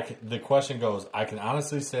 the question goes, I can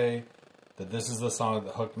honestly say that this is the song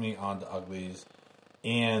that hooked me on the Uglies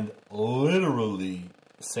and literally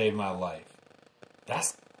saved my life.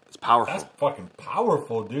 It's powerful. That's fucking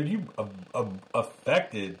powerful, dude. You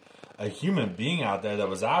affected a human being out there that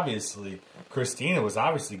was obviously, Christina was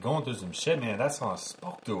obviously going through some shit, man. That song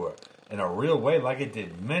spoke to her in a real way, like it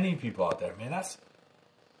did many people out there, man. That's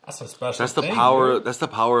That's a special That's the thing, power. dude. That's the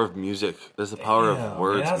power of music. That's the power Damn, of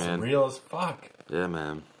words, that's man. real as fuck. Yeah,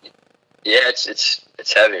 man. Yeah, it's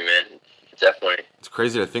heavy, man. Definitely. It's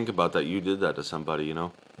crazy to think about that you did that to somebody, you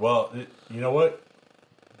know? Well, you know what?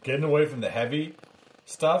 Getting away from the heavy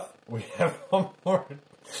stuff, we have one more.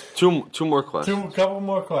 Two more questions. Couple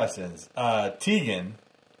more questions. Tegan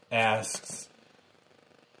asks,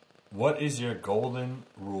 "What is your golden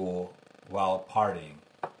rule while partying?"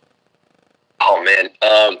 Oh man,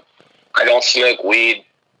 I don't smoke weed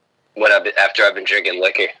after I've been drinking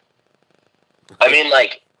liquor. I mean,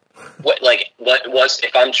 what was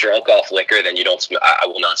if I'm drunk off liquor, then you don't smoke. I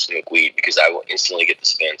will not smoke weed because I will instantly get the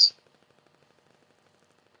spins.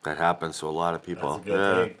 That happens to a lot of people. That's a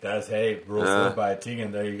good take. That's rules live by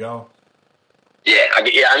Tegan. There you go. Yeah, I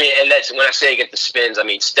mean, and that's when I say I get the spins. I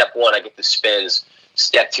mean, step one, I get the spins.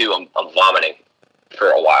 Step two, I'm vomiting for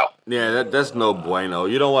a while. Yeah, that's no bueno.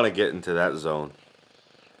 You don't want to get into that zone.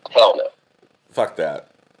 Hell no. Fuck that.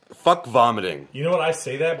 Fuck vomiting. You know what? I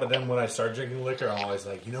say that, but then when I start drinking liquor, I'm always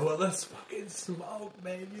like, you know what? Let's fucking smoke,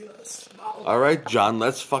 baby. Let's smoke. All right, John,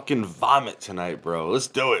 let's fucking vomit tonight, bro. Let's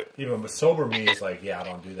do it. Even sober me is like, yeah, I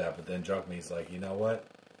don't do that. But then drunk me is like, you know what?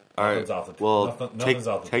 All right. Nothing's off the Well, nothing's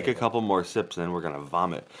off the take a table. couple more sips, then we're gonna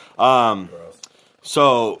vomit. Gross.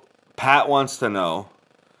 So Pat wants to know,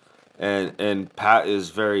 and Pat is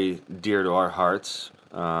very dear to our hearts.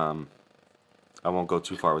 I won't go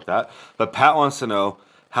too far with that, but Pat wants to know,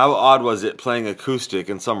 how odd was it playing acoustic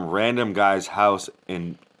in some random guy's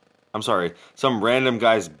some random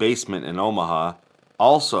guy's basement in Omaha?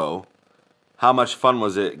 Also, how much fun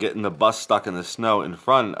was it getting the bus stuck in the snow in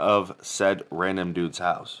front of said random dude's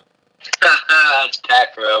house? That's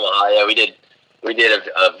Pat from Omaha. Yeah, we did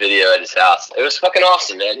a video at his house. It was fucking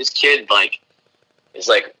awesome, man. His kid is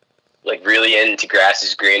really into grass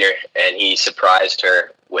is greener, and he surprised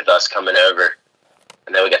her with us coming over,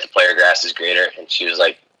 and then we got to play her grass is greener, and she was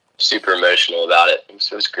like super emotional about it.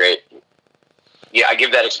 So it was great. Yeah, I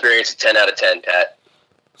give that experience a 10 out of 10, Pat.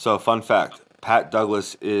 So, fun fact: Pat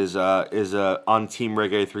Douglas is on Team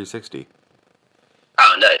Reggae 360.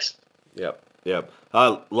 Oh, nice. Yep.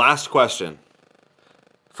 Last question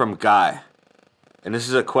from Guy, and this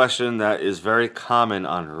is a question that is very common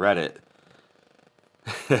on Reddit.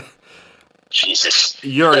 Jesus.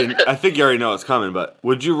 I think you already know it's coming, but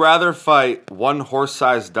would you rather fight one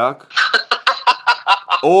horse-sized duck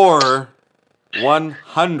or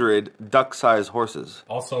 100 duck-sized horses?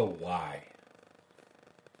 Also, why?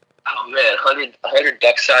 Oh man, 100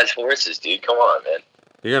 duck-sized horses, dude. Come on, man.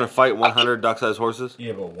 You're gonna fight 100 duck-sized horses?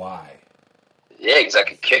 Yeah, but why? Yeah, because I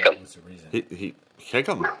could kick them. What's the reason? He kick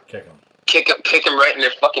them. Kick them. Kick them right in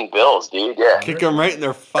their fucking bills, dude. Yeah. Kick them right in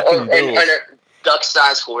their fucking bills. And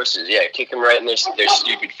duck-sized horses, yeah. Kick them right in their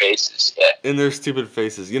stupid faces, yeah. In their stupid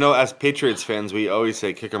faces. You know, as Patriots fans, we always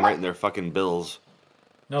say kick them right in their fucking bills.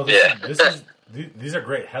 No, these are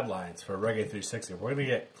great headlines for Reggae 360. We're gonna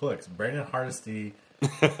get clicks. Brandon Hardesty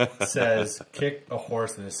says, "Kick a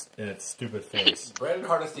horse in its stupid face." Brandon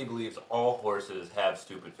Hardesty believes all horses have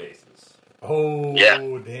stupid faces. Oh, Yeah.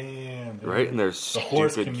 damn! Dude. Right in their the stupid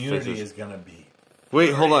horse community faces. is gonna be.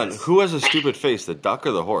 Wait, hold on. Who has a stupid face, the duck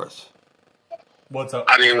or the horse? What's up?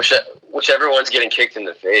 I mean, whichever one's getting kicked in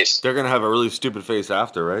the face. They're gonna have a really stupid face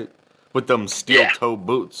after, right? With them steel-toe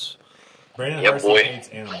boots. Brandon Yeah, Hardesty boy. hates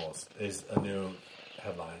animals is a new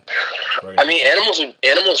headline. I mean, animals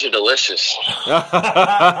are delicious.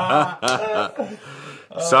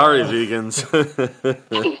 Sorry, vegans.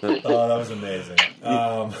 Oh, that was amazing.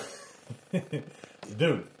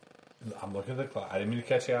 Dude, I'm looking at the clock. I didn't mean to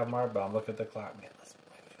catch you off guard, but I'm looking at the clock. Man, let's do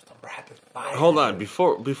some rapid fire. Hold on,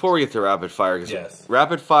 before we get to rapid fire, 'cause Yes.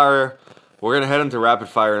 rapid fire, we're gonna head into rapid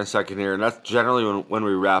fire in a second here, and that's generally when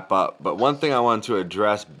we wrap up. But one thing I wanted to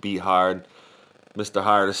address, Be Hard, Mr.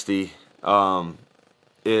 Hardesty,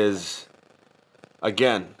 is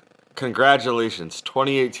again, congratulations.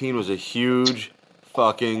 2018 was a huge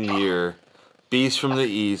fucking year. Beast from the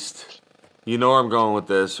East. You know where I'm going with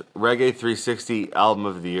this. Reggae 360 Album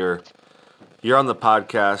of the Year. You're on the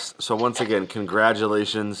podcast, so once again,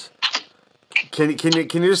 congratulations. Can you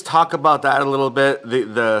just talk about that a little bit?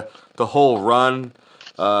 The whole run,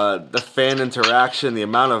 the fan interaction, the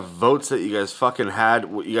amount of votes that you guys fucking had.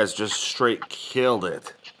 You guys just straight killed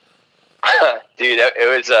it. Dude,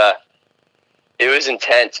 it was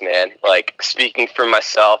intense, man. Like, speaking for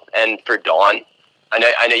myself and for Dawn.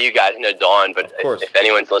 I know you guys know Dawn, but Of course. if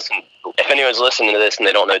anyone's listening to this and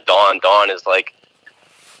they don't know Dawn is like,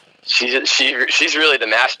 she's really the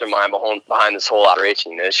mastermind behind this whole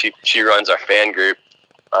operation. You know, she runs our fan group,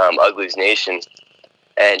 Ugly's Nation,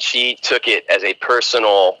 and she took it as a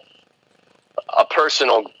personal a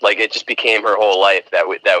personal, like, it just became her whole life that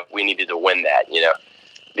we needed to win that, you know,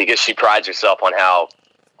 because she prides herself on how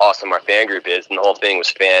awesome our fan group is, and the whole thing was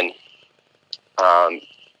fan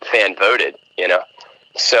voted, you know.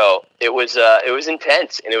 So it was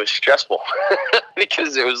intense and it was stressful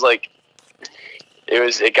because it was like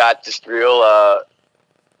it got just real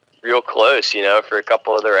close, you know, for a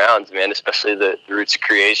couple of the rounds, man, especially the Roots of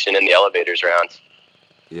Creation and the Elevators rounds.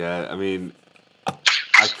 Yeah, I mean,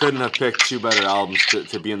 I couldn't have picked two better albums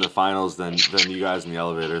to be in the finals than you guys in the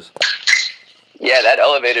Elevators. Yeah, that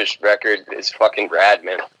Elevators record is fucking rad,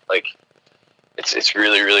 man. Like, it's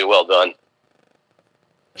really, really well done.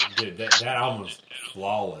 Dude, that album was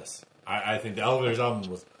flawless. I think the Elevators album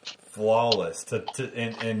was flawless.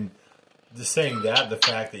 And just saying that, the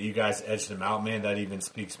fact that you guys edged them out, man, that even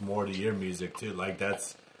speaks more to your music too. Like,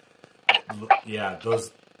 those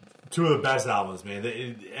two of the best albums, man.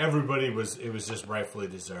 Everybody it was just rightfully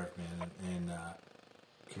deserved, man. And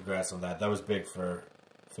congrats on that. That was big for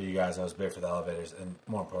you guys. That was big for the Elevators, and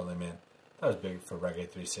more importantly, man, that was big for Reggae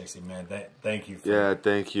 360, man. Thank you.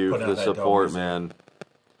 Thank you for the support, man.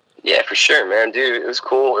 Yeah, for sure, man, dude. It was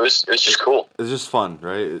cool. It was just cool. It's just fun,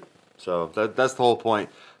 right? So that's the whole point.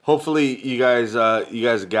 Hopefully, you guys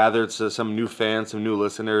gathered some new fans, some new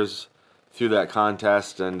listeners through that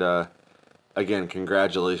contest, and again,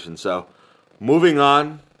 congratulations. So, moving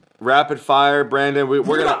on, rapid fire, Brandon.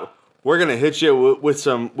 We're gonna hit you with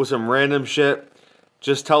some random shit.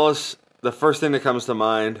 Just tell us the first thing that comes to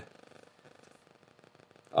mind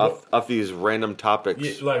off these random topics.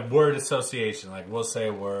 Yeah, like word association. Like, we'll say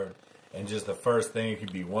a word, and just the first thing, it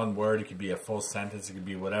could be one word, it could be a full sentence, it could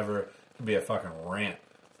be whatever, it could be a fucking rant.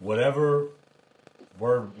 Whatever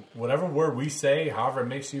word we say, however it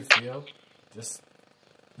makes you feel, just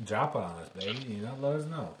drop it on us, baby. You know, let us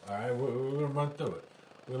know. All right, we're gonna run through it.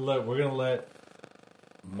 We're gonna let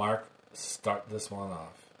Mark start this one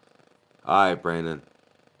off. All right, Brandon.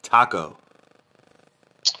 Taco.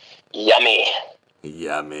 Yummy.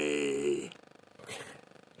 Yummy.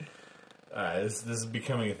 All right, this is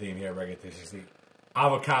becoming a theme here at Reggae 360.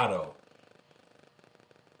 Avocado.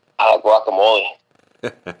 Guacamole.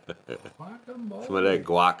 Some of that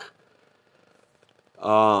guac.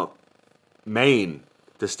 Maine.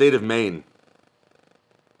 The state of Maine.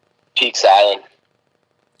 Peaks Island.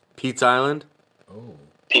 Pete's Island? Oh.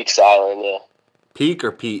 Peaks Island, yeah. Peak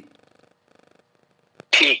or Pete?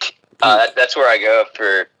 Peak. That's where I go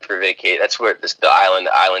for vacate. That's where the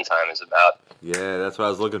island time is about. Yeah, that's what I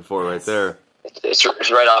was looking for right there. It's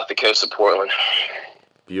right off the coast of Portland.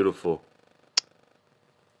 Beautiful.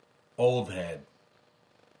 Old head.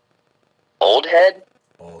 Old head?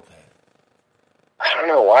 Old head. I don't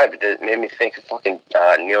know why, but it made me think of fucking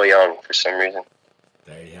Neil Young for some reason.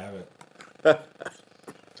 There you have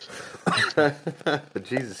it.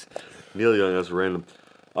 Jesus. Neil Young, that's random.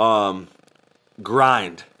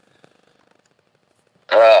 Grind.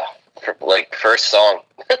 First song.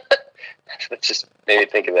 That just made me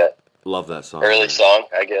think of that. Love that song. Early song,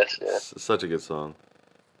 I guess. Yeah. Such a good song.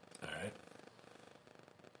 All right.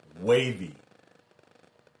 Wavy.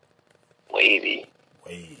 Wavy.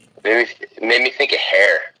 Wavy. It made me think of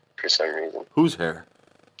Hair for some reason. Whose hair?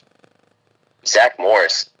 Zach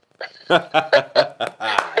Morris.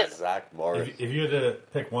 Zach Morris. If you had to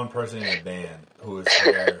pick one person in a band whose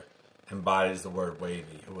hair embodies the word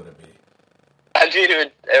wavy, who would it be? I mean,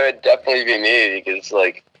 it would definitely be me because,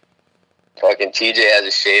 like, fucking TJ has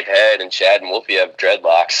a shaved head and Chad and Wolfie have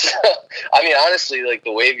dreadlocks. I mean, honestly, like, the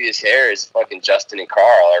waviest hair is fucking Justin and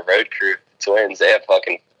Carl, our road crew twins. They have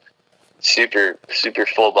fucking super, super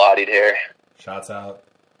full-bodied hair. Shouts out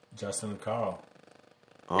Justin and Carl.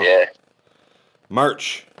 Oh. Yeah.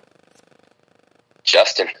 Merch.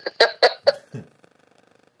 Justin.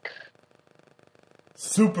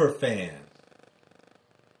 Super fan.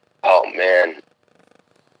 Oh, man.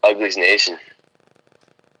 Ugly's Nation.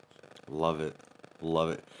 Love it. Love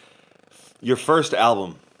it. Your first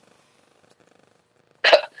album.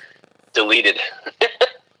 Deleted.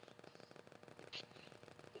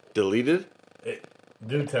 Do Deleted?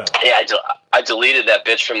 tell. Yeah, I deleted that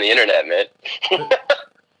bitch from the internet, man.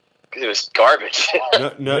 Because it was garbage.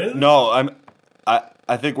 No.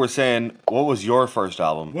 I think we're saying, what was your first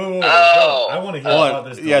album? Whoa. Oh. I want to hear about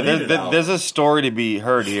this. Yeah, album. there's a story to be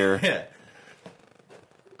heard here. Yeah.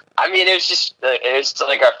 I mean, it was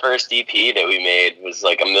like our first EP that we made was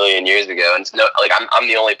like a million years ago, and it's I'm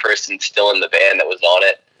the only person still in the band that was on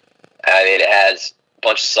it. I mean, it has a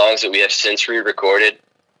bunch of songs that we have since re-recorded.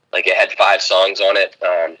 Like, it had 5 songs on it.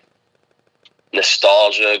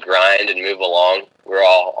 Nostalgia, Grind, and Move Along. We're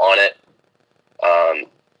all on it.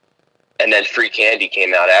 And then Free Candy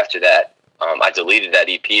came out after that. I deleted that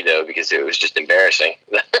EP though because it was just embarrassing.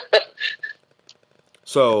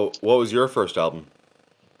 So, what was your first album?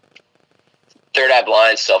 Third Eye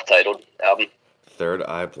Blind, self-titled album. Third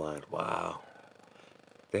Eye Blind. Wow.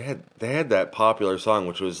 They had that popular song,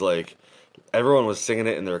 which was like everyone was singing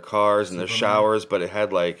it in their cars and their showers, but it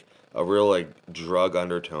had like a real like drug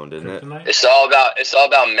undertone, didn't it? It's all about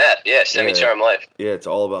meth. Yeah, Semi-Charm Life. Yeah, it's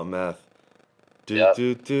all about meth.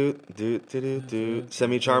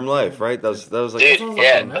 Semi-Charm Life, right? That was like, dude.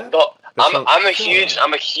 Yeah, I'm a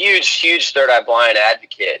huge Third Eye Blind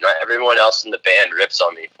advocate. Not everyone else in the band rips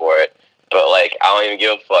on me for it, but like I don't even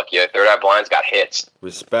give a fuck. Yeah, Third Eye Blind's got hits.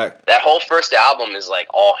 Respect. That whole first album is like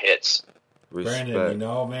all hits. Respect. Brandon, you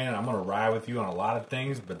know, man, I'm gonna ride with you on a lot of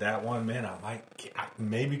things, but that one, man, I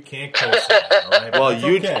maybe can't co-sign. All right? Well,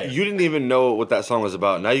 you didn't even know what that song was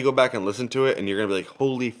about. Now you go back and listen to it, and you're gonna be like,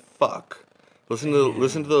 "Holy fuck!" Listen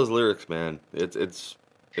to those lyrics, man. It's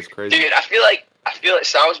crazy, dude. I feel like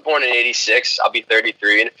so I was born in '86. I'll be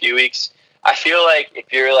 33 in a few weeks. I feel like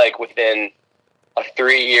if you're like within a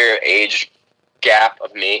 3-year age gap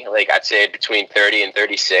of me, like I'd say between 30 and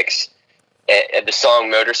 36. And the song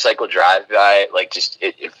 "Motorcycle Drive By," like just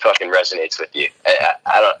it fucking resonates with you.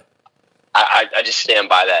 I just stand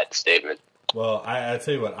by that statement. Well, I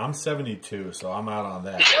tell you what, I'm 72, so I'm out on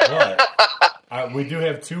that. But we do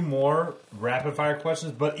have 2 more rapid fire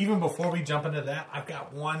questions. But even before we jump into that, I've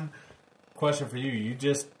got one question for you. You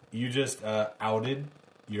just outed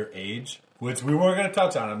your age, which we weren't going to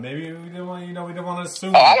touch on it. Maybe we didn't want to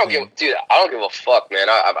assume. Oh, I don't give a fuck, man.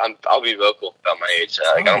 I'll be vocal about my age.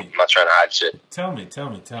 I'm not trying to hide shit. Tell me.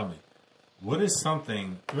 What is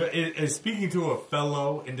something? Speaking to a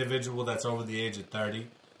fellow individual that's over the age of 30.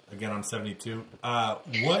 Again, I'm 72.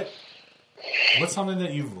 What's something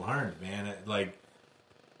that you've learned, man? Like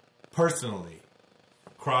personally,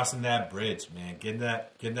 crossing that bridge, man. Getting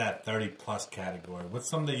that 30 plus category. What's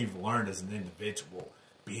something that you've learned as an individual?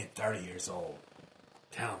 Being 30 years old.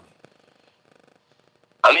 Tell me.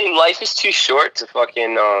 I mean, life is too short to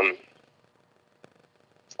fucking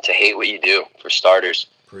to hate what you do, for starters.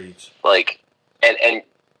 Preach. Like, and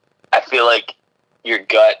I feel like your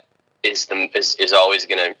gut is always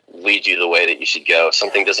going to lead you the way that you should go. If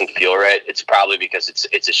something doesn't feel right, it's probably because it's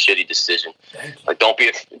a shitty decision. Like, don't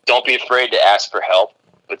be afraid to ask for help,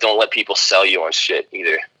 but don't let people sell you on shit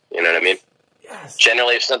either. You know what I mean? Yes.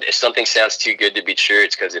 Generally, if something sounds too good to be true,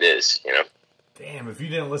 it's because it is, you know? Damn, if you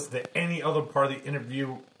didn't listen to any other part of the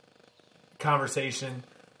interview, conversation,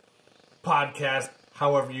 podcast,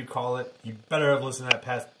 however you call it, you better have listened to that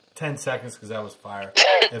past 10 seconds because that was fire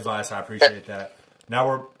advice. I appreciate that. Now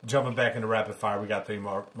we're jumping back into rapid fire. We got 3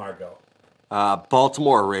 more. Margo.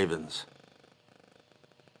 Baltimore Ravens.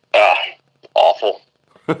 Awful.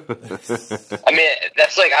 I mean,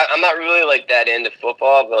 that's like, I'm not really like that into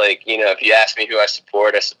football, but like, you know, if you ask me who I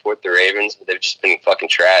support the Ravens, but they've just been fucking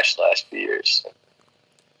trash the last few years.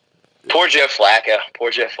 Poor Joe Flacco.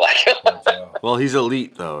 Well, he's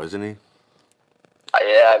elite though, isn't he?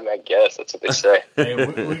 Yeah, I guess that's what they say. Hey,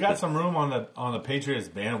 we got some room on the Patriots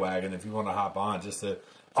bandwagon if you want to hop on. Just a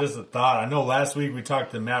thought. I know last week we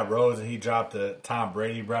talked to Matt Rose and he dropped the Tom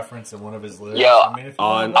Brady reference in one of his lyrics. Yo, I mean, if you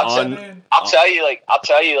I'll tell you,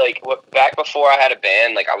 back before I had a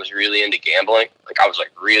band, like I was really into gambling. Like I was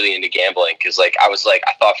like really into gambling because like I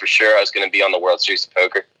thought for sure I was going to be on the World Series of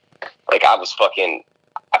Poker. Like I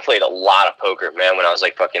played a lot of poker, man, when I was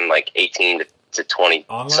like fucking like 18 to 20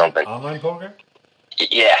 something. Online poker?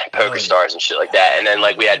 Yeah, Poker Stars and shit like that. And then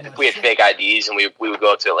like we had fake IDs and we would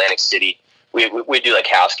go to Atlantic City. We'd do like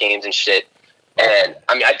house games and shit. And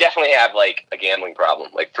I mean, I definitely have like a gambling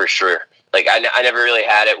problem, like for sure. Like I never really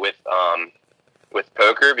had it with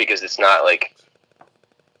poker because it's not like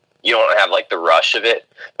you don't have like the rush of it.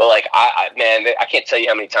 But like I can't tell you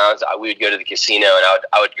how many times we would go to the casino and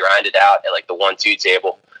I would grind it out at like the 1-2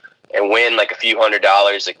 table and win like a few $100,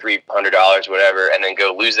 like $300, whatever, and then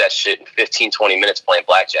go lose that shit in 15-20 minutes playing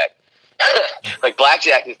blackjack. Like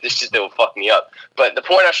blackjack is this just, that will fuck me up. But the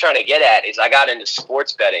point I was trying to get at is I got into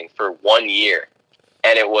sports betting for 1 year,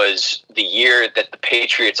 and it was the year that the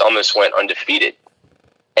Patriots almost went undefeated.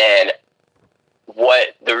 And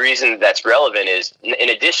what the reason that's relevant is, in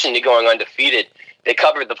addition to going undefeated, they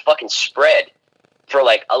covered the fucking spread for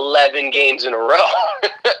like 11 games in a row.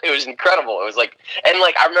 It was incredible. It was like, and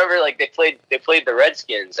like I remember like they played the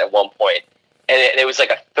Redskins at one point, and it was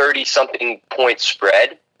like a 30-something point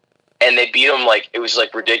spread. And they beat them like, it was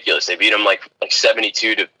like ridiculous. They beat them like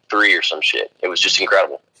 72-3 or some shit. It was just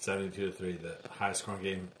incredible. 72-3, the highest scoring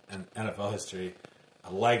game in NFL history. I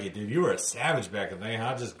like it, dude. You were a savage back in the day,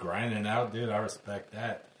 huh? Just grinding out, dude. I respect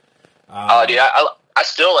that. Dude, I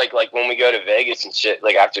still like when we go to Vegas and shit,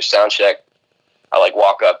 like after sound check, I like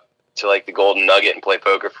walk up to like the Golden Nugget and play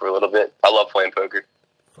poker for a little bit. I love playing poker.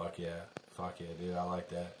 Fuck yeah, dude. I like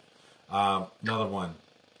that. Another one.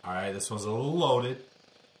 All right, this one's a little loaded.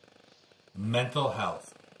 Mental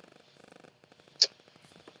health.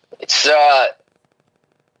 It's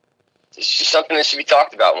just something that should be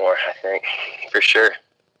talked about more, I think, for sure.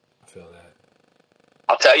 I feel that.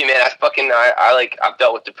 I'll tell you, man, I've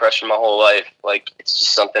dealt with depression my whole life. Like, it's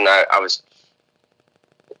just something I was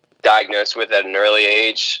diagnosed with at an early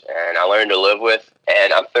age, and I learned to live with.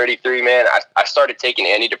 And I'm 33, man. I started taking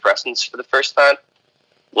antidepressants for the first time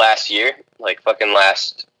last year, like fucking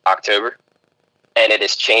last October, and it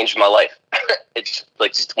has changed my life. It's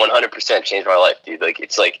like just 100% changed my life, dude. Like,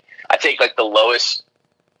 it's like I take like the lowest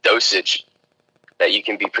dosage that you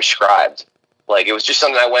can be prescribed. Like, it was just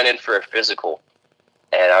something I went in for a physical,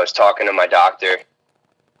 and I was talking to my doctor,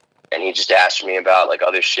 and he just asked me about like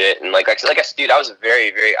other shit, and like I said, dude, I'm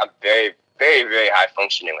very, very high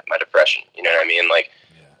functioning with my depression. You know what I mean? Like,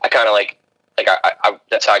 yeah. I kind of like I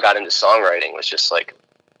that's how I got into songwriting, was just like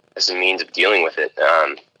as a means of dealing with it.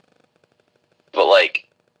 But like,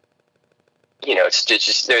 you know, it's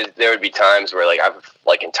just there would be times where like I would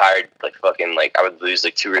like tired, like fucking like I would lose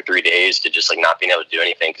like 2 or 3 days to just like not being able to do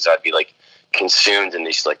anything, because I'd be like consumed in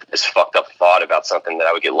this fucked up thought about something that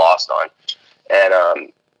I would get lost on.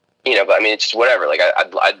 And you know, but I mean, it's just whatever. Like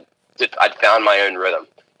I'd found my own rhythm.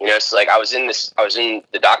 You know, so like I was in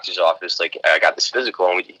the doctor's office, like I got this physical,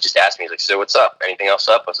 and he just asked me, he's like, "So what's up? Anything else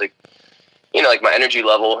up?" I was like, you know, like my energy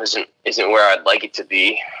level isn't where I'd like it to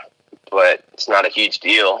be, but it's not a huge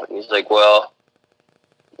deal. And he's like, "Well,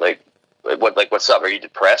 what's up? Are you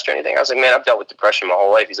depressed or anything?" I was like, "Man, I've dealt with depression my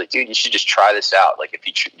whole life." He's like, "Dude, you should just try this out. Like, if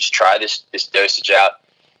you just try this dosage out,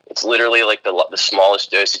 it's literally like the smallest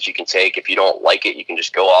dosage you can take. If you don't like it, you can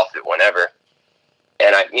just go off it whenever."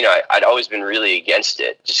 And I'd always been really against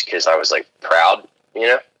it, just because I was like proud, you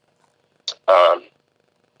know. And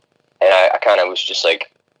I kind of was just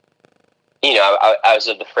like, you know, I was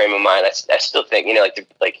of the frame of mind. I still think, you know,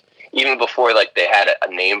 like even before like they had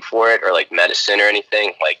a name for it or like medicine or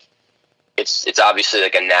anything, like it's obviously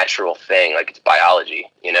like a natural thing, like it's biology,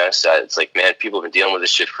 you know. So it's like, man, people have been dealing with this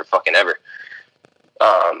shit for fucking ever.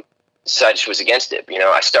 So I just was against it, you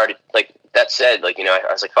know. I started, like, that said, like, you know,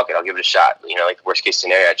 I was like, fuck it, I'll give it a shot. You know, like, the worst case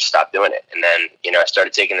scenario, I just stopped doing it. And then, you know, I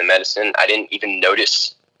started taking the medicine. I didn't even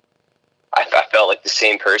notice. I felt like the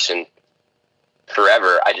same person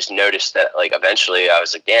forever. I just noticed that, like, eventually I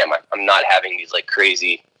was like, damn, I'm not having these, like,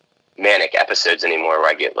 crazy manic episodes anymore where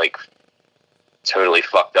I get, like, totally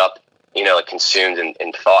fucked up, you know, like, consumed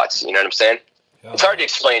in thoughts. You know what I'm saying? Yeah. It's hard to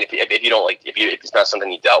explain if you don't, like, if it's not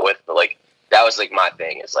something you dealt with, but, like, that was like my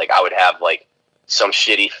thing. It's like I would have like some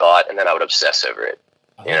shitty thought, and then I would obsess over it.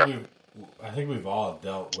 I think we've all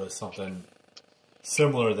dealt with something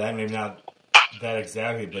similar to that. Maybe not that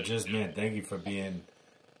exactly, but just, man, thank you for being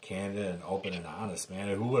candid and open and honest, man.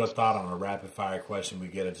 Who would have thought on a rapid fire question we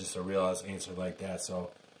get just a real answer like that? So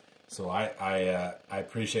I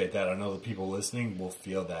appreciate that. I know the people listening will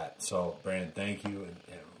feel that. So Brandon, thank you, and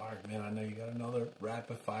Mark, man, I know you got another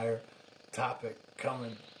rapid fire topic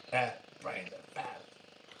coming at Brandon.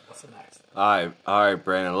 What's the next? All right,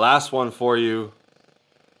 Brandon. Last one for you.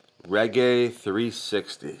 Reggae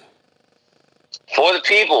 360. For the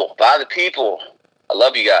people, by the people. I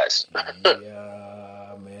love you guys.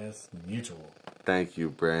 Yeah, man, it's mutual. Thank you,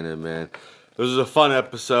 Brandon, man. This was a fun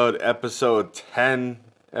episode. Episode 10,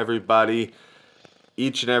 everybody.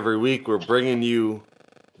 Each and every week, we're bringing you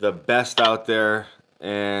the best out there.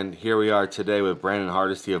 And here we are today with Brandon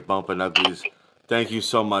Hardesty of Bumpin' Uglies. Thank you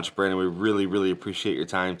so much, Brandon. We really, really appreciate your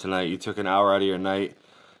time tonight. You took an hour out of your night.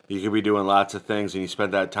 You could be doing lots of things, and you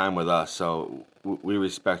spent that time with us. So we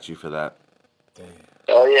respect you for that. Damn.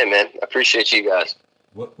 Oh, yeah, man. I appreciate you guys.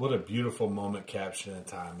 What a beautiful moment captured in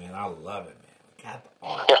time, man. I love it, man. We got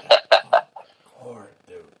all that on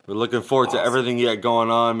dude. We're looking forward to everything you got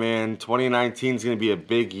going on, man. 2019 is going to be a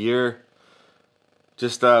big year.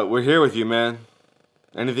 Just, we're here with you, man.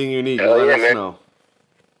 Anything you need, let us know.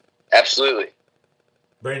 Absolutely.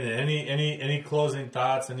 Brandon, any closing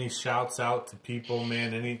thoughts? Any shouts out to people,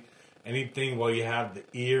 man? Anything while you have the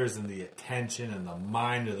ears and the attention and the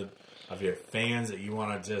mind of your fans that you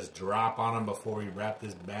want to just drop on them before we wrap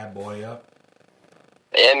this bad boy up?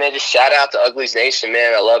 Yeah, man, just shout out to Uglies Nation,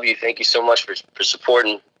 man. I love you. Thank you so much for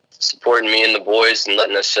supporting me and the boys and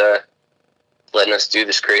letting us do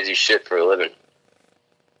this crazy shit for a living.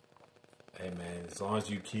 Hey, man, as long as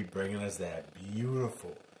you keep bringing us that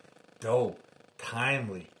beautiful, dope,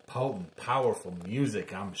 timely, potent, powerful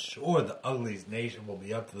music, I'm sure the Uglies Nation will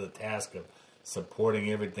be up to the task of supporting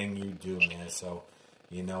everything you do, man. So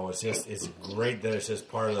You know, it's great that it's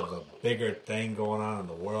just part of a bigger thing going on in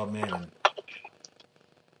the world, man.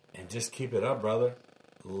 And just keep it up, brother.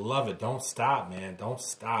 Love it. Don't stop, man. Don't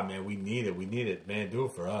stop, man. We need it. We need it, man. Do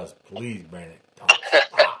it for us. Please, Brandon. Don't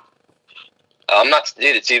stop. I'm not,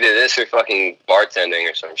 dude, it's either this or fucking bartending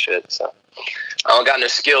or some shit, so. I don't got no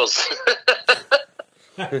skills.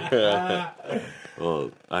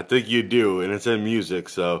 Well, I think you do, and it's in music,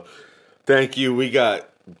 so thank you. We got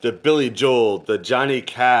the Billy Joel, the Johnny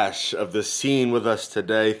Cash of the scene with us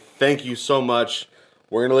today. Thank you so much.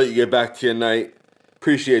 We're going to let you get back to your night.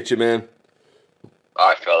 Appreciate you, man. All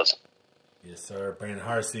right, fellas. Yes, sir. Brandon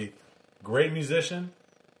Harsey, great musician,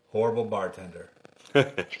 horrible bartender.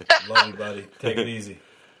 Love you, buddy. Take it easy.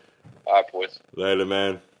 All right, boys. Later,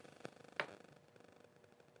 man.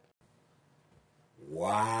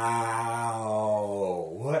 Wow.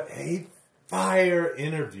 What a fire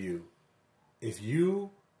interview. If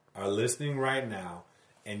you are listening right now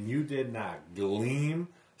and you did not glean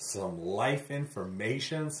some life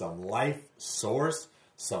information, some life source,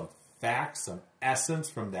 some facts, some essence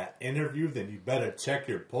from that interview, then you better check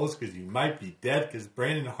your pulse because you might be dead because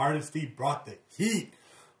Brandon Hardesty brought the heat.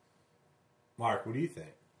 Mark, what do you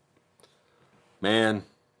think? Man,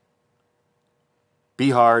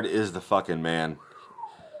 B Hard is the fucking man.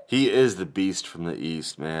 He is the beast from the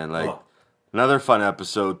East, man. Like, another fun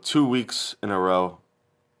episode, 2 weeks in a row.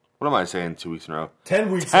 What am I saying, 2 weeks in a row?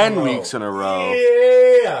 10 weeks 10 in a row. weeks in a row.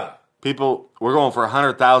 Yeah. People, we're going for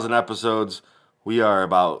 100,000 episodes. We are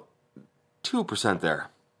about 2% there.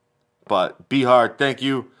 But B Hard, thank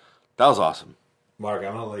you. That was awesome. Mark,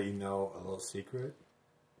 I'm going to let you know a little secret.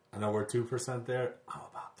 I know we're 2% there. I'm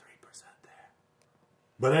about 3% there.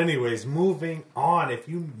 But anyways, moving on. If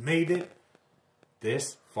you made it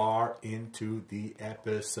this far into the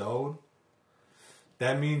episode,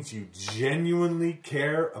 that means you genuinely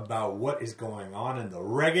care about what is going on in the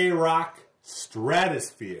reggae rock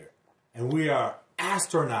stratosphere. And we are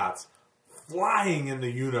astronauts flying in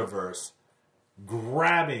the universe,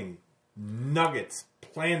 grabbing nuggets,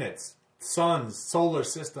 planets, suns, solar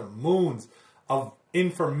system, moons of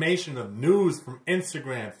information, of news from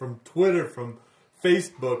Instagram, from Twitter, from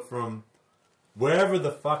Facebook, from wherever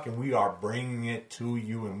the fuck, and we are bringing it to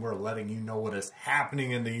you, and we're letting you know what is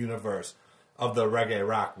happening in the universe of the reggae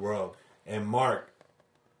rock world. And Mark,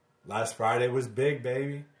 last Friday was big,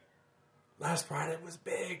 baby. Last Friday was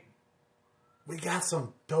big. We got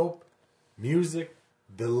some dope music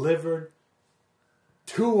delivered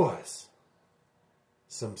to us.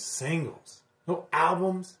 Some singles. No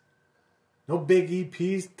albums. No big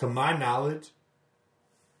EPs, to my knowledge.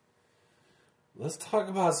 Let's talk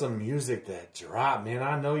about some music that dropped, man.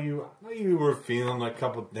 I know you were feeling a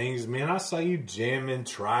couple things, man. I saw you jamming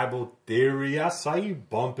Tribal Theory. I saw you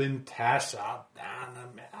bumping Tash Out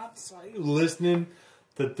Down, man. I saw you listening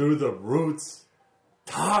to Through the Roots.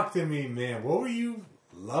 Talk to me, man. What were you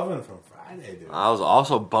loving from Friday, dude? I was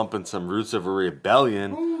also bumping some Roots of a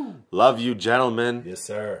Rebellion. Ooh. Love You, Gentlemen. Yes,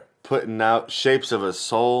 sir. Putting out Shapes of a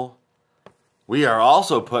Soul. We are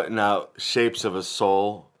also putting out Shapes of a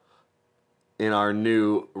Soul in our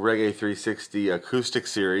new Reggae 360 acoustic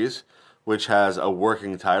series, which has a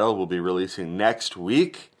working title. We'll be releasing next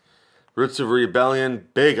week. Roots of Rebellion,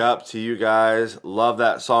 big up to you guys. Love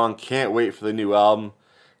that song. Can't wait for the new album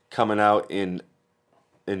coming out in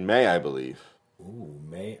May, I believe. Ooh,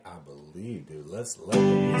 May, I believe, dude. Let's let the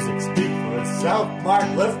music speak for itself, Mark.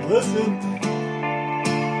 Let's listen.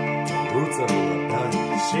 Roots of the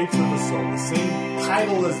Rebellion, Shapes of the Soul, the same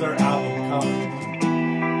title as their album coming.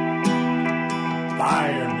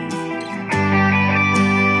 Fire music.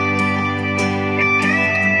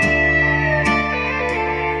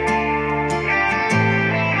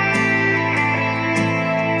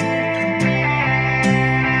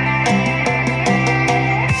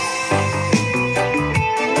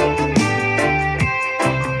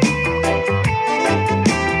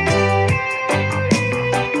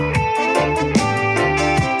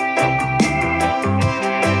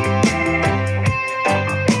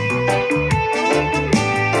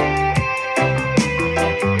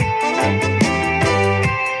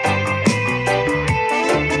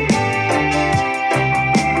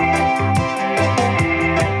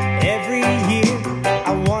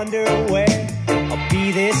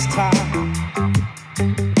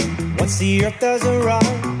 The earth does a run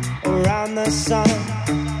around the sun,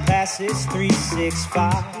 passes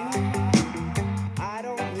 365. I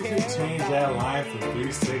don't care. Change that line from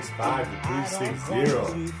 365 to 360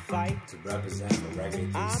 to represent the Reggae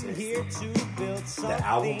 360. The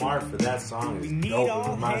album art for that song is dope. It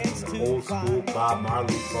reminds me of the old school Bob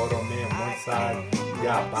Marley photo, man. One side, you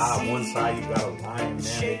got Bob, one side, you got a lion,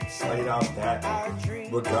 man. They played out that.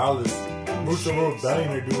 Regardless, Mucha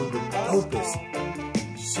Rebellion are doing the dopest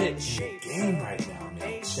shit in the game right now,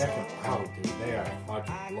 man. Check them out, dude. They are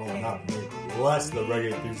fucking blowing up. They bless the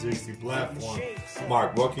Reggae 360 platform.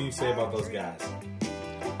 Mark, what can you say about those guys?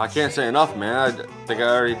 I can't say enough, man. I think I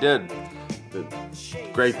already did.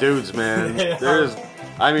 Great dudes, man.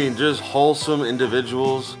 Just wholesome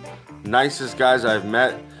individuals. Nicest guys I've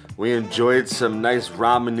met. We enjoyed some nice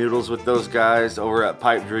ramen noodles with those guys over at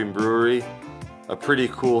Pipe Dream Brewery. A pretty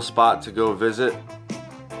cool spot to go visit.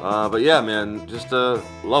 But yeah, man, just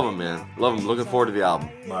love them, man. Love them. Looking forward to the album.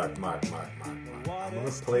 Mark. I'm going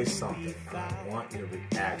to play something. I want your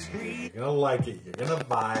reaction. You're going to like it. You're going to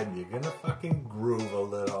vibe. You're going to fucking groove a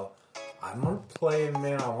little. I'm going to play it,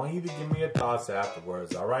 man. I want you to give me your thoughts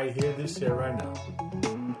afterwards. All right? Hear this shit right now.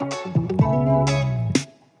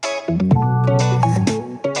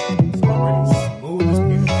 It's already smooth as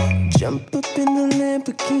peanut. Jump up in the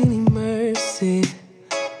Lamborghini Mercy.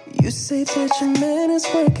 You say that your man is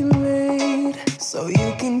working late, so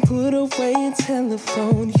you can put away your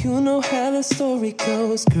telephone. You know how the story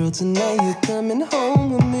goes. Girl, tonight you're coming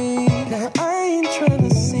home with me. Now I ain't trying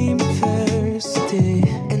to seem thirsty,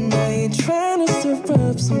 and I ain't trying to stir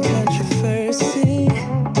up some controversy.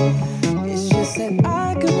 It's just that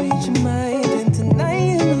I could read your mind, and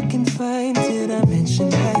tonight you're looking fine. Did I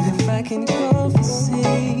mention how you fucking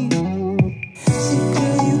conversate? See,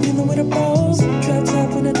 girl, you dealing with a boss. Drop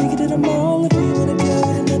top when I take you to the mall. Or do you wanna go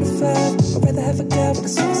with a 9 to 5? I'd rather have a guy with a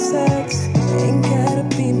suicides. Ain't gotta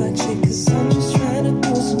be my chick, cause I'm just trying to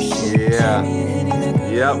do some shit. Yeah.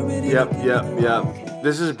 Yep.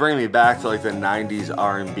 This is bringing me back to like the 90s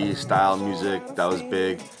R&B style music. That was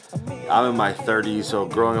big. I'm in my 30s, so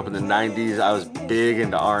growing up in the 90s, I was big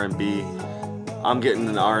into R&B. I'm getting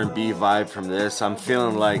an R&B vibe from this. I'm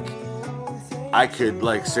feeling like I could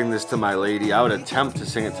like sing this to my lady. I would attempt to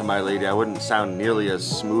sing it to my lady. I wouldn't sound nearly as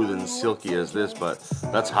smooth and silky as this, but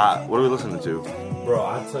that's hot. What are we listening to? Bro,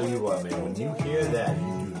 I'll tell you what, man. When you hear that,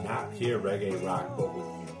 you do not hear reggae rock, but what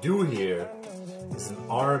you do hear is an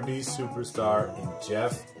R&B superstar in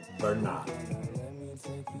Jeff Bernat.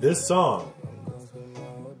 This song,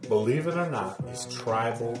 believe it or not, is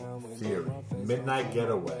Tribal Theory, Midnight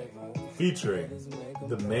Getaway, featuring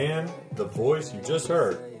the man, the voice you just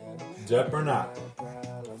heard, Jeff Bernat,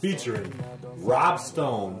 featuring Rob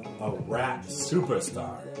Stone, a rap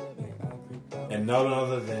superstar, and none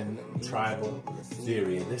other than Tribal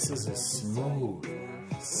Theory. This is a smooth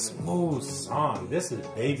song. This is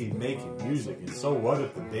baby making music. And so what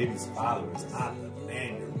if the baby's father is not the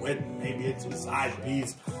man you're with? Maybe it's your side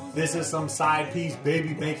piece. This is some side piece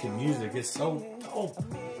baby making music. It's so dope.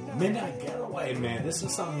 Midnight Getaway, man. This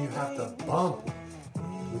is something you have to bump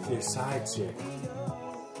with your side chick.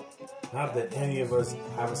 Not that any of us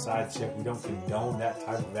have a side chick. We don't condone that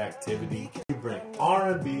type of activity. We bring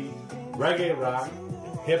R&B, reggae rock,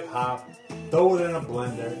 and hip hop, throw it in a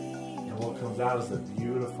blender, and what comes out is a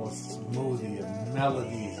beautiful smoothie of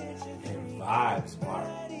melodies and vibes, Mark.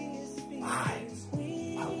 Vibes.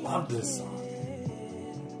 I love this song.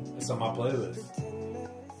 It's on my playlist.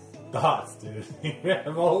 Thoughts, dude. We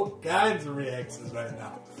have all kinds of reactions right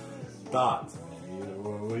now. Thoughts, man.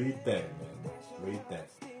 What do you think, man? What do you think?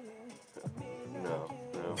 No.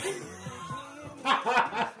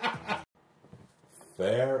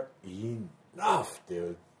 Fair enough,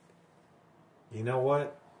 dude. You know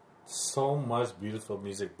what? So much beautiful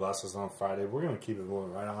music blesses on Friday. We're going to keep it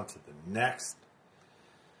moving right on to the next.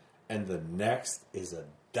 And the next is a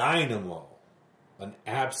dynamo. An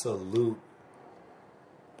absolute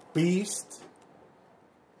beast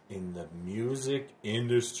in the music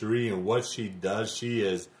industry. And what she does, she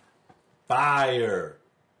is fire.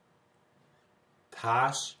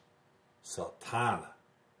 Tash Sultana.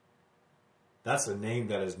 That's a name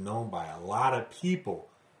that is known by a lot of people.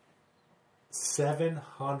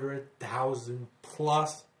 700,000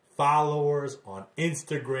 plus followers on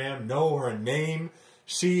Instagram know her name.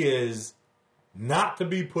 She is not to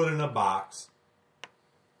be put in a box.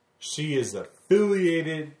 She is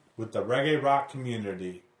affiliated with the reggae rock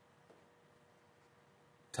community.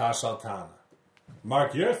 Tash Sultana.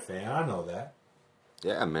 Mark, you're a fan. I know that.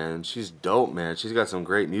 Yeah, man, she's dope, man. She's got some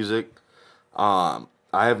great music. I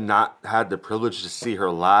have not had the privilege to see her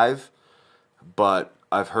live, but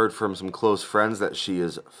I've heard from some close friends that she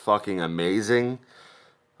is fucking amazing.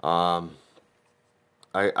 I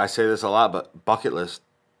say this a lot, but bucket list,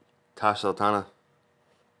 Tash Sultana.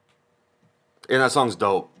 And that song's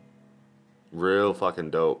dope. Real fucking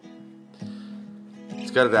dope.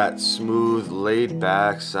 It's got that smooth,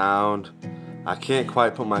 laid-back sound. I can't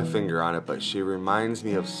quite put my finger on it, but she reminds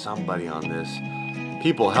me of somebody on this.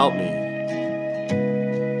 People, help me.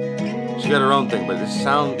 She got her own thing, but this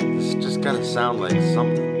just gotta sound like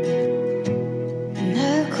something.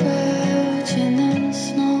 Now crouching in the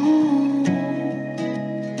snow,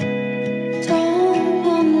 don't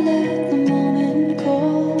wanna let the moment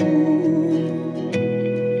go.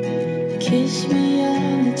 Kiss me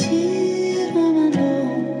on the tip of my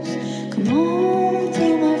nose. Come on to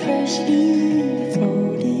my freshly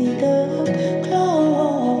folded up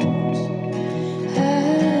clothes. I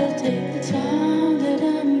take the time that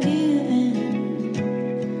I'm giving.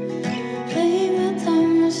 Play with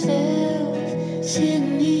myself,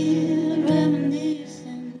 sitting here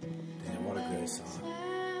reminiscing. Damn, what a great song.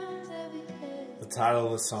 The title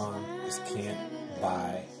of the song is Can't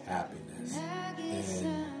Buy Happiness. And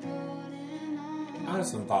I have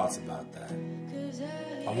some thoughts about that.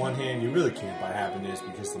 On one hand, you really can't buy happiness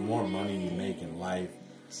because the more money you make in life,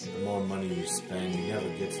 the more money you spend, you never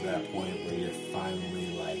get to that point where you're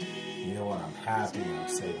finally like, you know what, I'm happy, I'm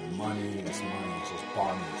saving money, this money has just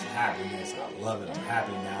bought me this happiness, I love it, I'm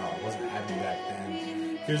happy now, I wasn't happy back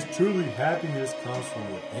then. Because truly happiness comes from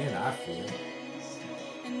within, I feel.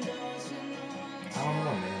 I don't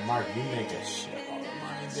know, man. Mark, you make a shit all the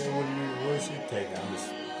money there. What's your take on this?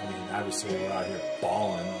 I mean, obviously we're out here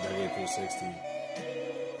balling, Reggae 360,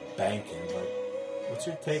 banking, but what's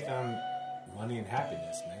your take on money and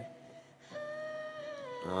happiness,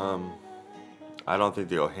 man? I don't think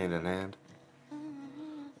they go hand in hand.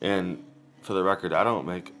 And for the record, I don't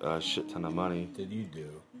make a shit ton of money. Did you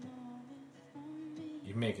do?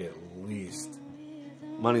 You make at least.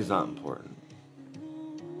 Money's not important.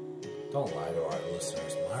 Don't lie to our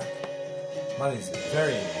listeners, Mark. Money's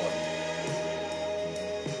very important.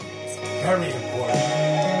 It's very important.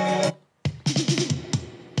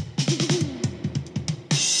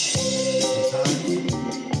 Sometimes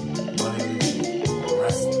money leaves you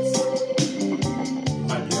restless. You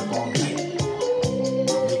might be up all night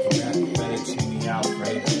making that fettuccine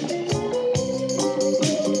Alfredo.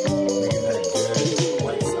 Making that good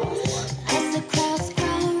white sauce, Mark. As the crowds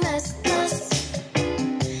grow restless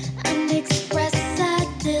and express our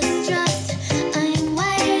distrust, I am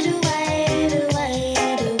wide away.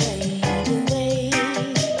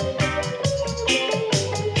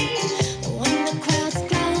 When the crowds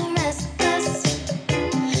grow restless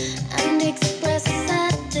and express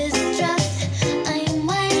our distrust, I am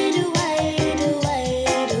wide away.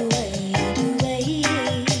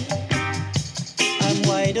 I'm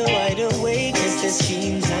wide awake as the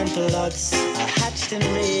schemes and plots are hatched and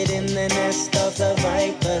reared in the nest of the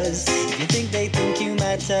vipers. If you think they think you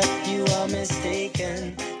matter, you are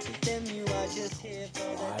mistaken. To them you are just here for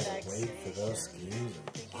the Wide tax. awake for those schemes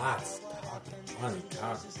and plots, talking money,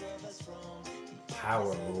 talking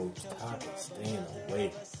power moves, talking staying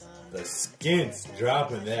awake. The Skins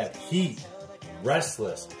dropping that heat.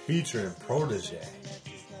 Restless featuring Protege.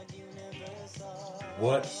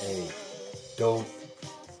 What a dope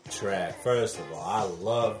track. First of all, I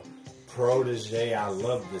love Protege. I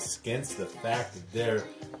love the Skins. The fact that they're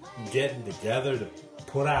getting together to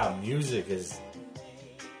put out music is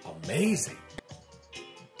amazing.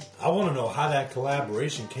 I want to know how that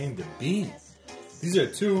collaboration came to be. These are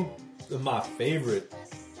two of my favorite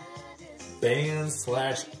bands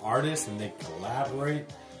 / artists, and they collaborate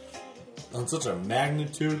on such a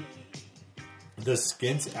magnitude. The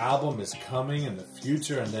Skins album is coming in the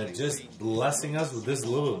future, and they're just blessing us with this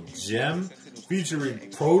little gem featuring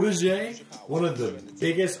Protege, one of the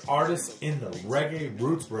biggest artists in the reggae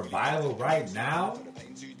roots revival right now.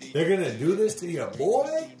 They're gonna do this to your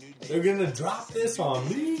boy? They're gonna drop this on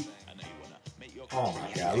me? Oh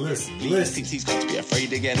my God, listen. Thinks he's got to be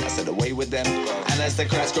afraid again. I said away with them. And as the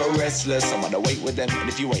crowds grow restless, I wanna wait with them. And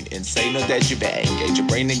if you ain't insane or dead, you better engage your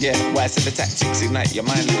brain again. Why said the tactics ignite your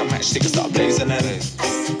mind like a matchstick and start blazing them.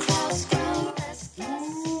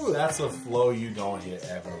 Ooh, that's a flow you don't hear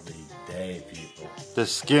every day, people. The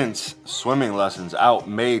Skins swimming lessons out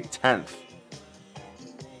May 10th.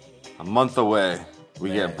 A month away. We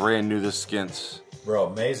Man. get brand new The Skins. Bro,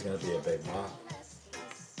 May's gonna be a big month.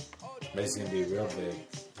 May's gonna be real big.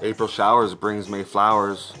 April showers brings May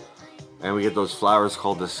flowers. And we get those flowers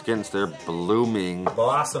called The Skins. They're blooming,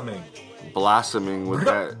 Blossoming. blossoming with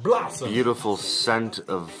that Blossom. beautiful scent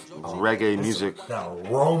of reggae music. The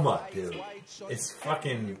aroma, dude. It's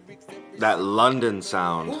fucking. That London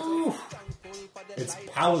sound. Ooh, it's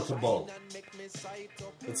palatable.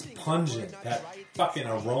 It's pungent. That fucking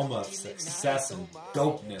aroma of success and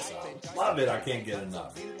dopeness. I love it. I can't get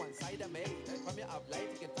enough.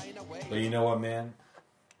 But you know what, man?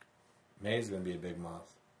 May's going to be a big month.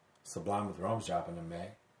 Sublime with Rome's dropping in May.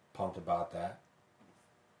 Pumped about that.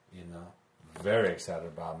 You know, very excited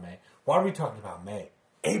about May. Why are we talking about May?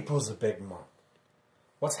 April's a big month.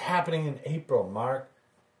 What's happening in April, Mark?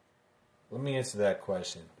 Let me answer that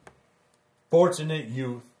question. Fortunate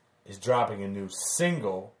Youth is dropping a new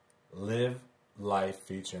single, Live Life,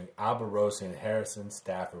 featuring Alba Rossi and Harrison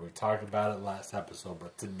Stafford. We talked about it last episode,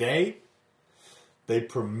 but today they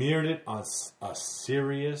premiered it on a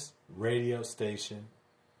Sirius radio station.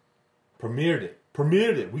 Premiered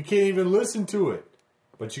it. We can't even listen to it,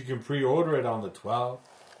 but you can pre-order it on the 12th.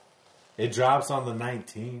 It drops on the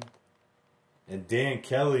 19th. And Dan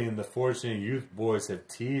Kelly and the Fortunate Youth Boys have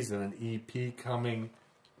teased an EP coming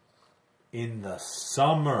in the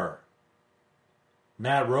summer.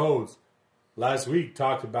 Matt Rhodes last week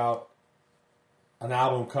talked about an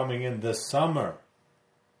album coming in the summer.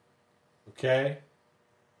 Okay?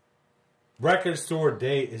 Record store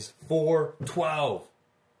date is 4/12.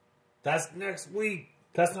 That's next week.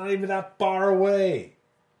 That's not even that far away.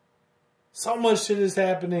 So much shit is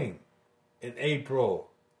happening in April.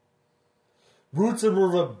 Roots of a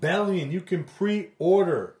Rebellion. You can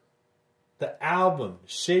pre-order the album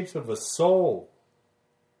Shapes of a Soul.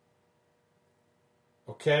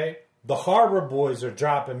 Okay? The Harbor Boys are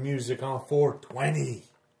dropping music on 4/20.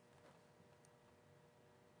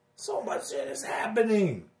 So much shit is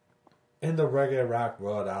happening in the reggae rock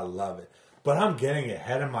world. I love it. But I'm getting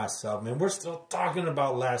ahead of myself, man. We're still talking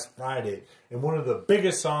about last Friday and one of the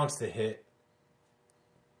biggest songs to hit.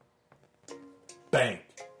 Bank.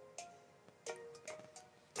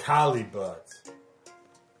 Collie Buds.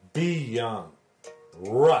 Be Young.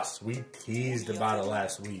 Russ. We teased about it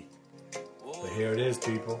last week. But here it is,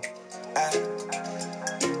 people.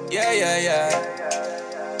 Yeah.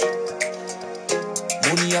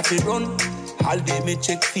 Money have to run. Holiday me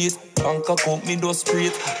check face. Bank account me do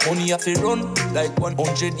straight. Money have to run. Like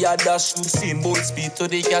 100 yard dash. You same ball speed to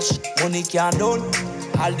the cash. Money can't done.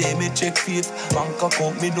 Holiday me check face. Bank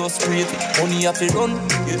account me do straight. Money have to run.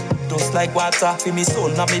 Yeah. Just like water. For me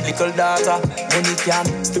son and me little daughter. Money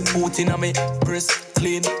can't step foot in me breast.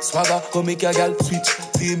 Clean swagger. Come make a girl switch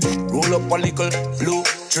team. Roll up a little blue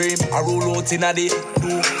dream. I roll out in a day.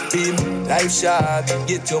 Do beam. Life shot.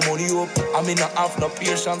 Get your money up. I mean not have no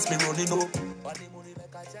patience. Me running up.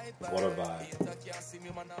 What a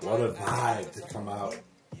vibe. What a vibe to come out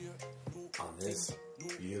on this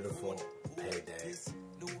beautiful payday.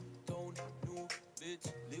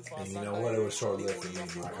 And you know what? It was short-lived for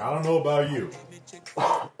me, Mark. I don't know about you.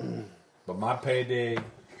 But my payday,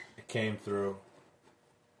 it came through.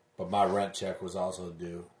 But my rent check was also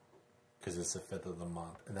due. Because it's the 5th of the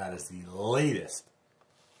month. And that is the latest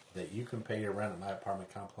that you can pay your rent at my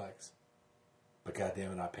apartment complex. But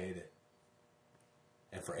goddammit, I paid it.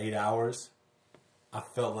 And for 8 hours, I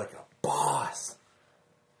felt like a boss.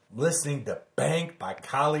 Listening to Bank by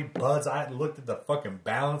Collie Buds. I looked at the fucking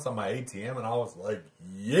balance on my ATM and I was like,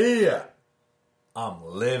 yeah, I'm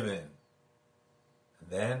living. And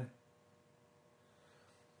then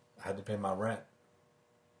I had to pay my rent.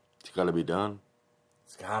 It's got to be done.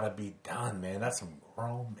 It's got to be done, man. That's some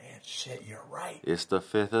grown man shit. You're right. It's the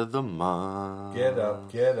 5th of the month. Get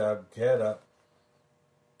up, get up, get up.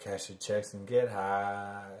 Cash your checks and get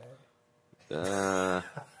high.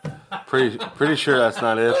 Pretty sure that's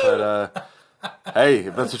not it, but hey,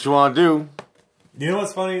 if that's what you want to do. You know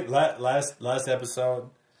what's funny? Last episode,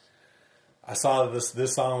 I saw that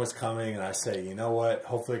this song was coming, and I said, you know what?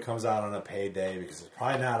 Hopefully it comes out on a payday, because it's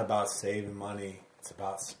probably not about saving money. It's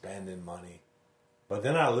about spending money. But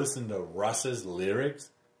then I listened to Russ's lyrics,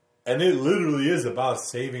 and it literally is about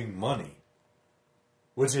saving money,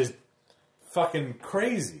 which is fucking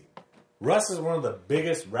crazy. Russ is one of the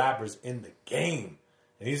biggest rappers in the game.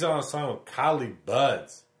 And he's on a song with Collie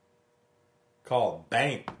Buds called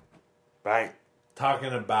Bank. Bank.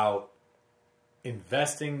 Talking about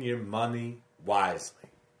investing your money wisely.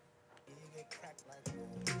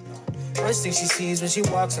 First thing she sees when she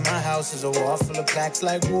walks in my house is a wall full of plaques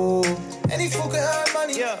like, whoa. Any fool can earn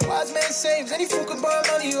money. Yeah. Wise man saves. Any fool can burn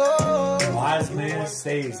money. Oh. Wise man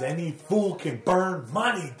saves. Any fool can burn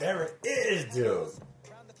money. There it is, dude.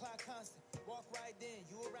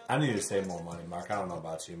 I need to save more money, Mark. I don't know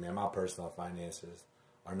about you, man. My personal finances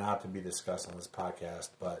are not to be discussed on this podcast,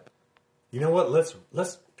 but you know what? Let's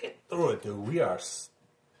get through it, dude.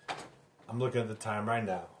 I'm looking at the time right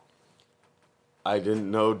now. I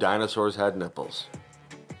didn't know dinosaurs had nipples.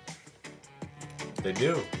 They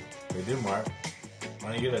do. They do, Mark.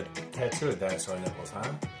 Why don't you get a tattoo of dinosaur nipples,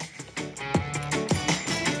 huh?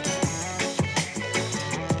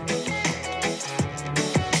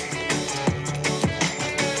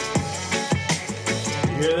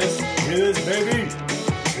 You hear this? You hear this, baby?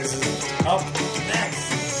 This is up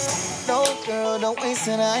next. No, girl, don't waste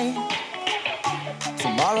a night.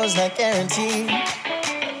 Tomorrow's not guaranteed.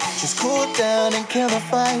 Just cool down and kill the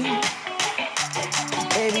fight.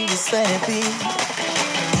 Baby, just let it be.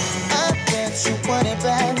 I bet you want it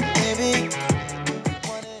bad, baby.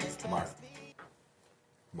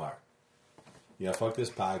 Mark. Yeah, fuck this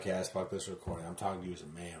podcast, fuck this recording. I'm talking to you as a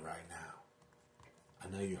man right now. I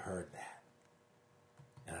know you heard that.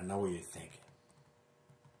 And I know what you're thinking.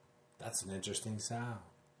 That's an interesting sound.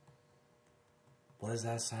 What does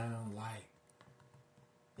that sound like?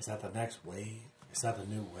 Is that the next wave? Is that the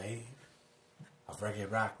new wave of reggae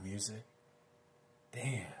rock music?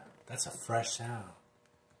 Damn, that's a fresh sound.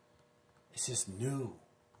 It's just new.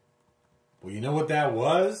 Well, you know what that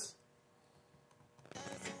was?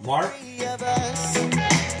 Mark? It's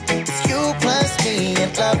you plus me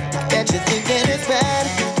and love that you're thinking is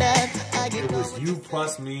bad. It was you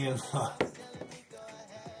plus me and love.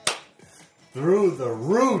 Through the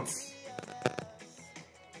Roots.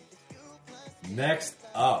 Next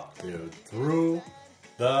up, dude. Through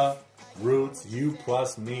the Roots. You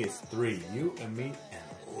plus me is 3. You and me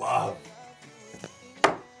and love.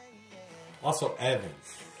 Also, Evan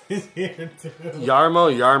is here too.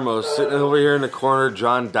 Yarmo sitting over here in the corner.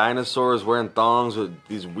 John Dinosaur is wearing thongs with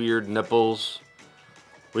these weird nipples.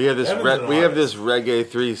 We have this this Reggae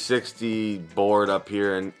 360 board up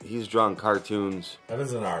here, and he's drawing cartoons.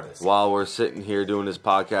 Evan's an artist. While we're sitting here doing this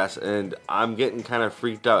podcast, and I'm getting kind of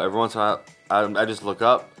freaked out. Every once in a while, I just look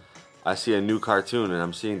up, I see a new cartoon, and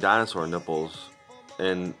I'm seeing dinosaur nipples,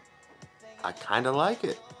 and I kind of like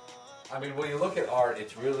it. I mean, when you look at art,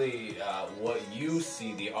 it's really what you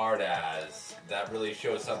see the art as that really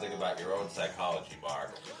shows something about your own psychology,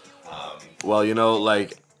 Mark. Well, you know,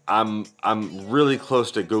 like I'm really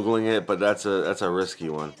close to Googling it, but that's a risky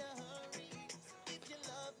one.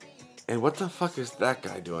 And what the fuck is that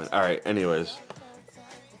guy doing? All right, anyways,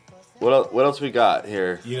 what else we got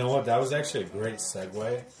here? You know what? That was actually a great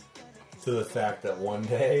segue to the fact that one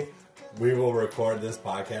day we will record this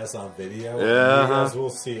podcast on video. Yeah. And you guys will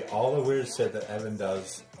see all the weird shit that Evan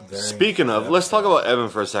does. Speaking of, let's talk about Evan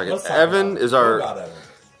for a second. Evan is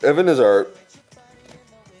our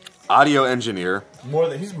audio engineer.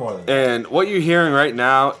 He's more than that. And what you're hearing right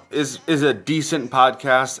now is a decent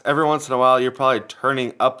podcast. Every once in a while, you're probably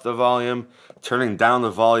turning up the volume, turning down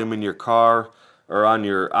the volume in your car or on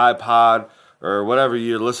your iPod or whatever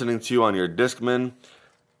you're listening to on your Discman.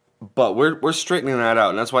 But we're straightening that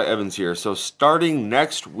out, and that's why Evan's here. So starting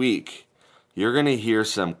next week, you're going to hear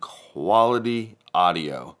some quality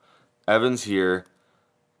audio. Evan's here,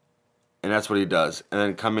 and that's what he does. And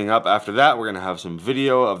then coming up after that, we're going to have some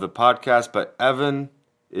video of the podcast, but Evan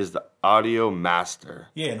is the audio master.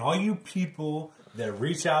 Yeah, and all you people that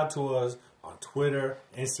reach out to us on Twitter,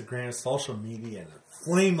 Instagram, social media, and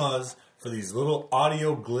flame us for these little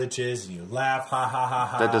audio glitches, and you laugh, ha, ha, ha,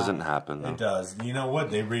 ha. That doesn't happen, though. It does. You know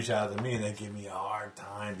what? They reach out to me, and they give me a hard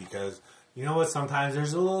time because, you know what? Sometimes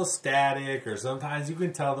there's a little static, or sometimes you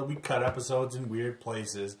can tell that we cut episodes in weird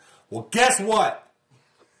places. Well, guess what?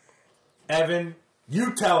 Evan,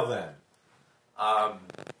 you tell them.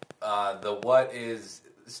 The what is,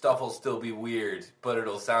 stuff will still be weird, but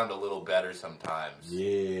it'll sound a little better sometimes.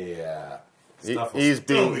 Yeah. He's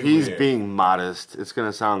being modest. It's going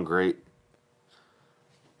to sound great.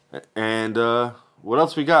 And what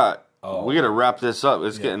else we got? Oh. We got to wrap this up.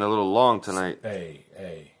 It's getting a little long tonight. Hey.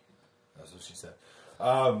 That's what she said.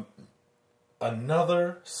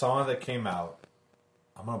 Another song that came out.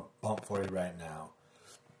 I'm going to bump for you right now.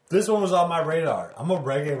 This one was on my radar. I'm a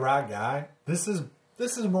reggae rock guy. This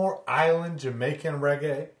is more island Jamaican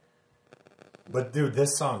reggae. But dude,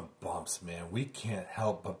 this song bumps, man. We can't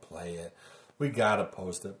help but play it. We gotta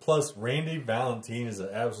post it. Plus, Randy Valentine is an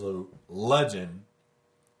absolute legend.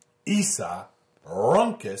 Issa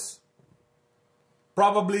Runkus.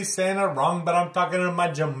 Probably saying it wrong, but I'm talking in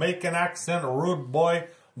my Jamaican accent, rude boy.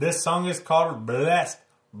 This song is called Blessed.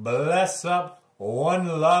 Bless up, one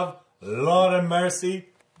love, Lord of mercy.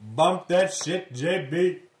 Bump that shit,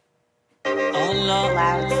 JB.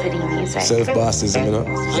 Loud City Music. Self-bossism, you know?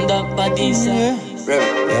 And up body, sir.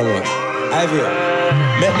 Yeah, man. Ivy.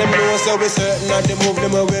 Make them know so we certain that the move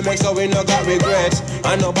them we make so we no got regrets.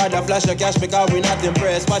 I know by the flash of cash because we not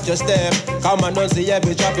impressed. Watch your step, come and don't see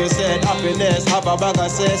every drop you said. Happiness, have a bag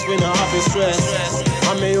of cess, we no happy stress.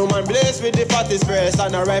 I'm a human blessed with the fattest breast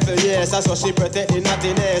and a rifle, yes. That's what she protect the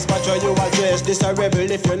nothingness. Watch how you address, this a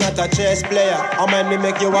rebel if you're not a chess player. I might me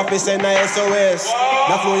make you happy, send a SOS.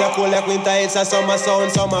 The flow you cool like winter, it's a summer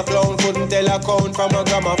sound. Summer clown, couldn't tell a count from a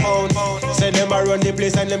gramophone. Say them a run the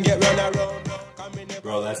place and them get run around.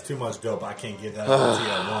 Bro, that's too much dope. I can't get that energy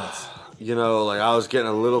at once. You know, like I was getting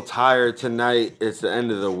a little tired tonight. It's the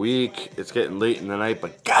end of the week. It's getting late in the night,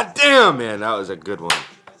 but goddamn, man, that was a good one.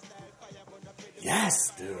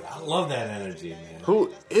 Yes, dude. I love that energy, man.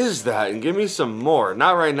 Who is that? And give me some more.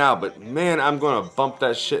 Not right now, but man, I'm going to bump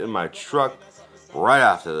that shit in my truck right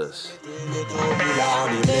after this.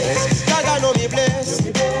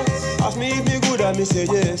 Ask me if me good and me say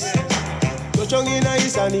yes. Touch on in a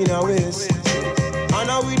east and in a west. And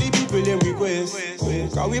now we the people them request.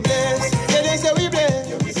 Cause we blessed. Yeah, they say we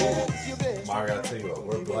blessed. Mark, I tell you what,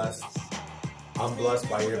 we're blessed. I'm blessed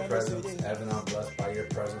by your presence. Evan, I'm blessed by your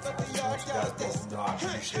presence. I just want you guys both to know I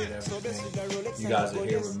appreciate everything. You guys are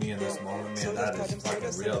here with me in this moment, man. That is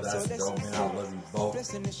fucking real. That's dope, man. I love you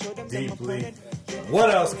both deeply. What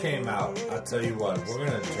else came out? I tell you what, we're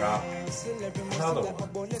going to drop another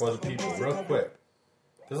one for the people real quick.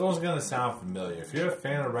 This one's going to sound familiar. If you're a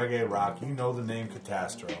fan of reggae rock, you know the name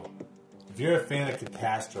Catastro. If you're a fan of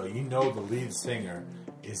Catastro, you know the lead singer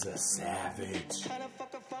is a savage.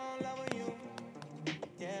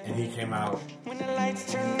 And he came out with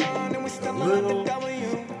a little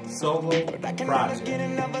solo project.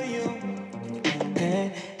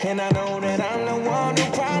 And I know that I'm the one who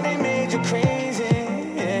probably made you crazy.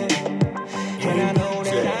 And I know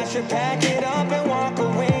that I should pack it up and walk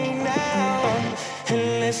away now.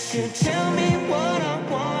 Unless you tell me what I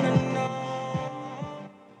want to know.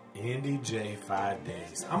 Andy J, 5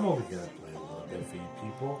 Days. I'm only going to play a little bit for you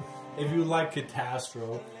people. If you like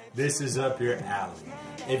Catastro, this is up your alley.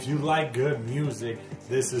 If you like good music,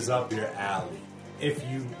 this is up your alley. If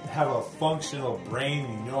you have a functional brain,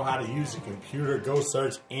 you know how to use a computer, go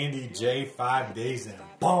search Andy J 5 Days and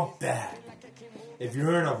bump that. If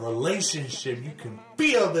you're in a relationship, you can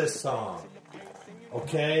feel this song.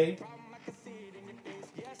 Okay?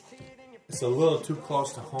 It's a little too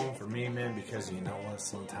close to home for me, man, because you know what?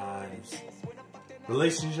 Sometimes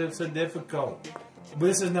relationships are difficult.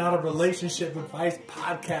 This is not a relationship advice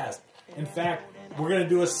podcast. In fact, we're going to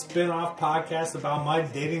do a spin-off podcast about my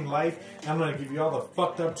dating life. I'm going to give you all the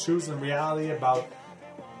fucked up truths and reality about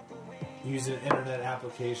using internet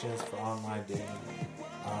applications for online dating.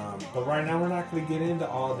 But right now, we're not going to get into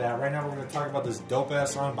all of that. Right now, we're going to talk about this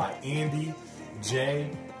dope-ass song by Andy J,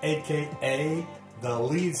 a.k.a. the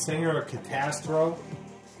lead singer of Catastro,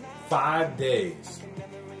 5 Days.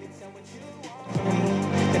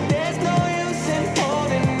 There's no use in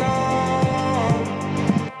holding on.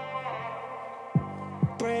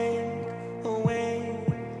 Break away.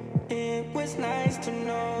 It was nice to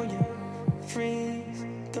know you. Freeze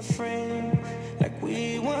the frame like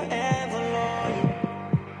we were ever loyal.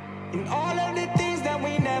 And all of the things that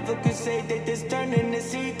we never could say, they just turned into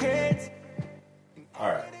secrets.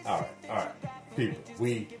 All right. People,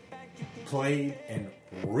 we played and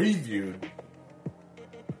reviewed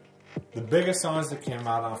the biggest songs that came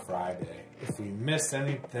out on Friday. If we missed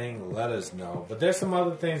anything, let us know. But there's some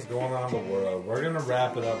other things going on in the world. We're going to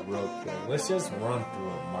wrap it up real quick. Let's just run through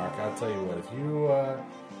it, Mark. I'll tell you what. If you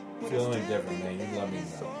feel any different, man, you let me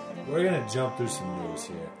know. We're going to jump through some news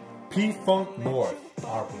here. P-Funk North,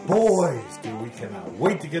 our boys, dude. We cannot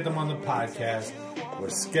wait to get them on the podcast. We're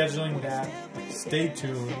scheduling that. Stay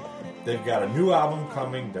tuned. They've got a new album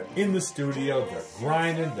coming. They're in the studio. They're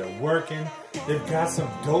grinding. They're working. They've got some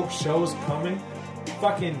dope shows coming.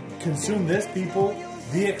 Fucking consume this, people.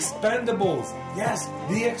 The Expendables. Yes,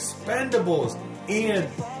 The Expendables. And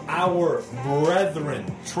our brethren,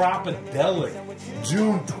 Tropidelic.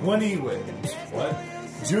 June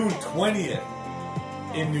 20th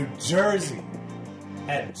in New Jersey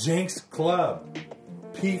at Jenks Club.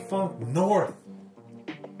 P-Funk North.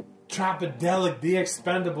 Tropidelic, The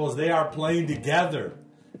Expendables, they are playing together.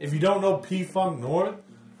 If you don't know P-Funk North,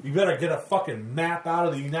 you better get a fucking map out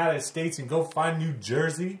of the United States and go find New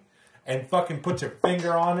Jersey and fucking put your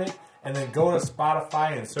finger on it and then go to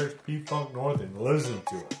Spotify and search P-Funk North and listen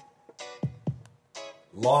to it.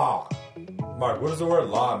 Law. Mark, what does the word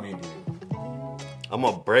law mean to you? I'm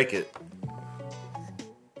gonna break it.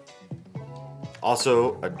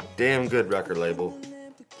 Also, a damn good record label.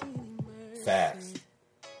 Facts.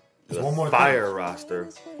 One more fire thing. Roster.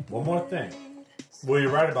 One more thing. Well, you're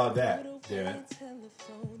right about that, damn it.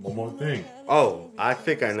 One more thing. Oh, I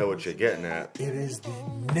think I know what you're getting at. It is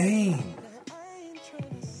the name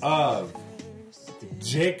of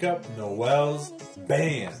Jacob Noel's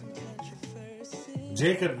band.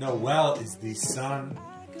 Jacob Noel is the son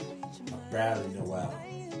of Bradley Noel,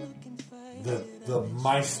 the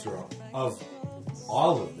maestro of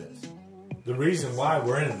all of this. The reason why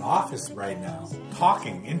we're in an office right now,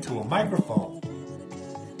 talking into a microphone.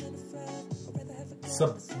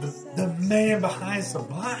 The man behind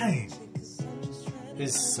Sublime,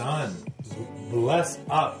 his son, Bless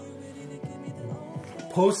Up,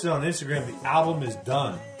 posted on Instagram, the album is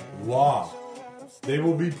done. Law. They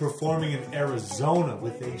will be performing in Arizona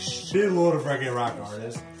with a shitload of reggae rock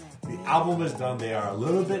artists. The album is done. They are a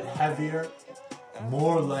little bit heavier,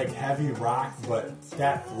 more like heavy rock, but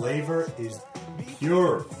that flavor is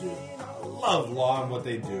pure, dude. I love Law and what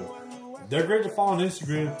they do. They're great to follow on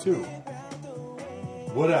Instagram too.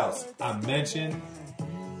 What else? I mentioned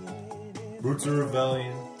Roots of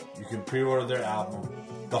Rebellion. You can pre-order their album.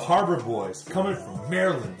 The Harbor Boys, coming from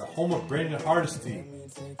Maryland, the home of Brandon Hardesty.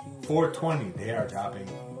 420, they are dropping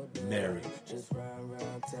Mary.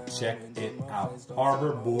 Check it out.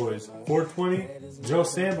 Harbor Boys. 420, Joe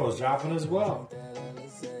Sambo's dropping as well.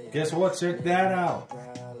 Guess what? Check that out.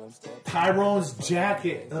 Tyrone's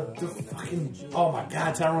Jacket. The fucking, oh my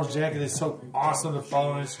god, Tyrone's Jacket is so awesome to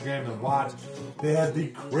follow on Instagram and watch. They have the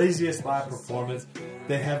craziest live performance.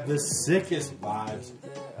 They have the sickest vibes.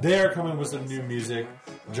 They are coming with some new music,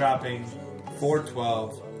 dropping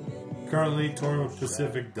 4/12. Currently touring with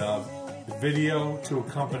Pacific Dub. The video to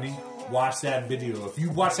accompany, watch that video. If you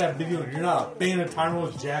watch that video and you're not a fan of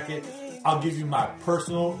Tyrone's Jacket, I'll give you my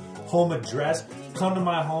personal home address. Come to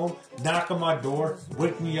my home, knock on my door,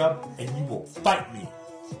 wake me up, and you will fight me.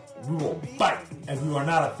 We will fight if you are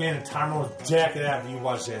not a fan of Tyrone's Jacket after you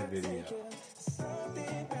watch that video.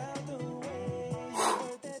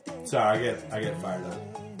 Sorry, I get fired up.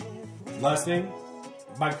 Last thing,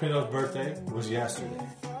 Mike Pinto's birthday was yesterday.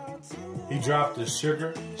 He dropped the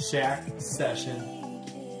Sugar Shack session,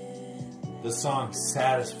 the song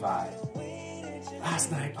Satisfied,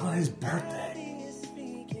 last night on his birthday.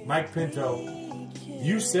 Mike Pinto,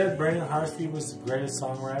 you said Brandon Hardesty was the greatest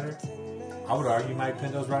songwriter. I would argue Mike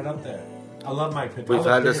Pinto's right up there. I love Mike Pinto. We've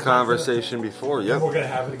had this conversation before, yep. And we're going to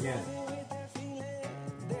have it again.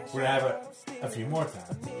 We're going to have it a few more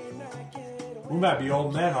times. We might be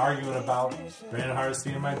old men arguing about Brandon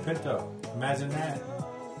Hardesty and Mike Pinto. Imagine that.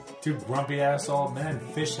 Two grumpy ass old men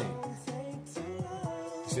fishing.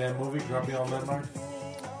 You see that movie, Grumpy Old Men, Mark?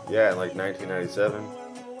 Yeah, like 1997.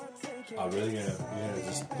 Oh, really? You're gonna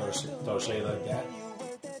just throw shade like that?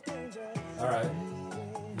 Alright.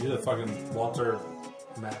 You're the fucking Walter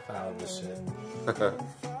Matthau of this shit.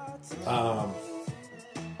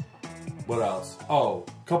 What else? Oh,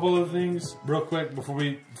 a couple of things real quick before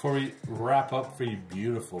we wrap up for you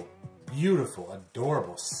beautiful,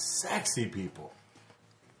 adorable, sexy people.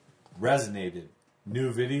 Resonated.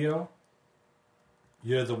 New video.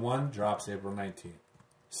 You're the One drops April 19th.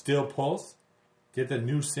 Steel Pulse. Get the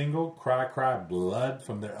new single, Cry Cry Blood,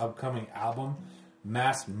 from their upcoming album,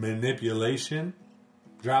 Mass Manipulation.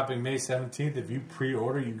 Dropping May 17th. If you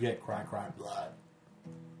pre-order, you get Cry Cry Blood.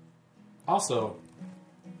 Also,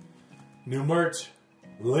 new merch.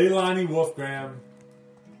 Leilani Wolfgram,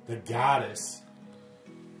 the goddess,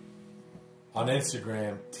 on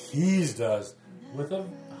Instagram, teased us with a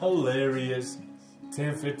hilarious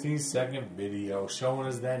 10-15 second video showing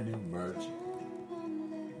us that new merch.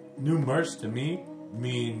 New merch to me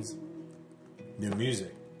means new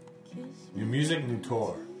music. New music, new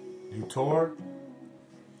tour. New tour,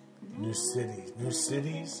 new cities. New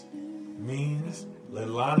cities means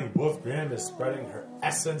Leilani Wolfgram is spreading her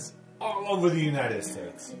essence all over the United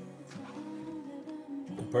States.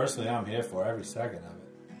 And personally, I'm here for every second of it.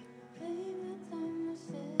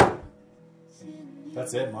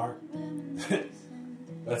 That's it, Mark.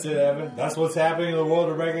 That's it, Evan. That's what's happening in the world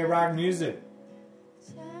of reggae rock music.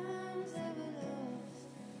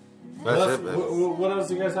 What else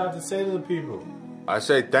do you guys have to say to the people? I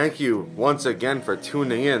say thank you once again for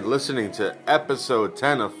tuning in, listening to episode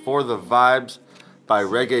 10 of For the Vibes by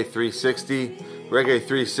Reggae 360. Reggae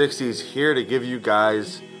 360 is here to give you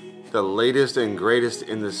guys the latest and greatest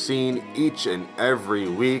in the scene each and every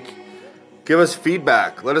week. Give us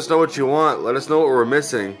feedback. Let us know what you want. Let us know what we're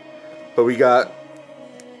missing. But we got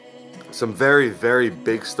some very, very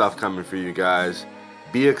big stuff coming for you guys.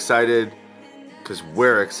 Be excited, because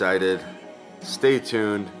we're excited. Stay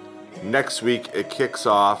tuned. Next week, it kicks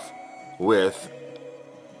off with,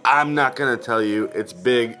 I'm not going to tell you. It's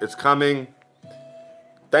big. It's coming.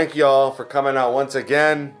 Thank you all for coming out once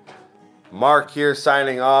again. Mark here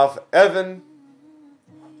signing off. Evan,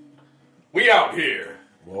 We out here.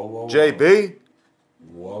 Whoa, whoa, whoa. JB?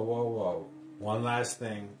 Whoa, whoa, whoa. One last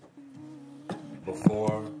thing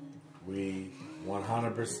before we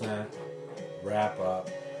 100% wrap up.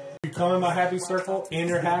 You come in my happy circle and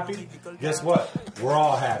you're happy, guess what? We're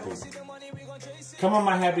all happy. Come in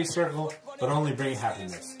my happy circle, but only bring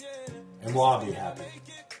happiness. And we'll all be happy.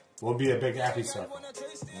 We'll be a big happy circle.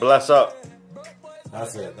 Bless up.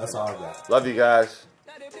 That's it. That's all I got. Love you guys.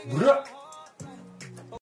 Bruh.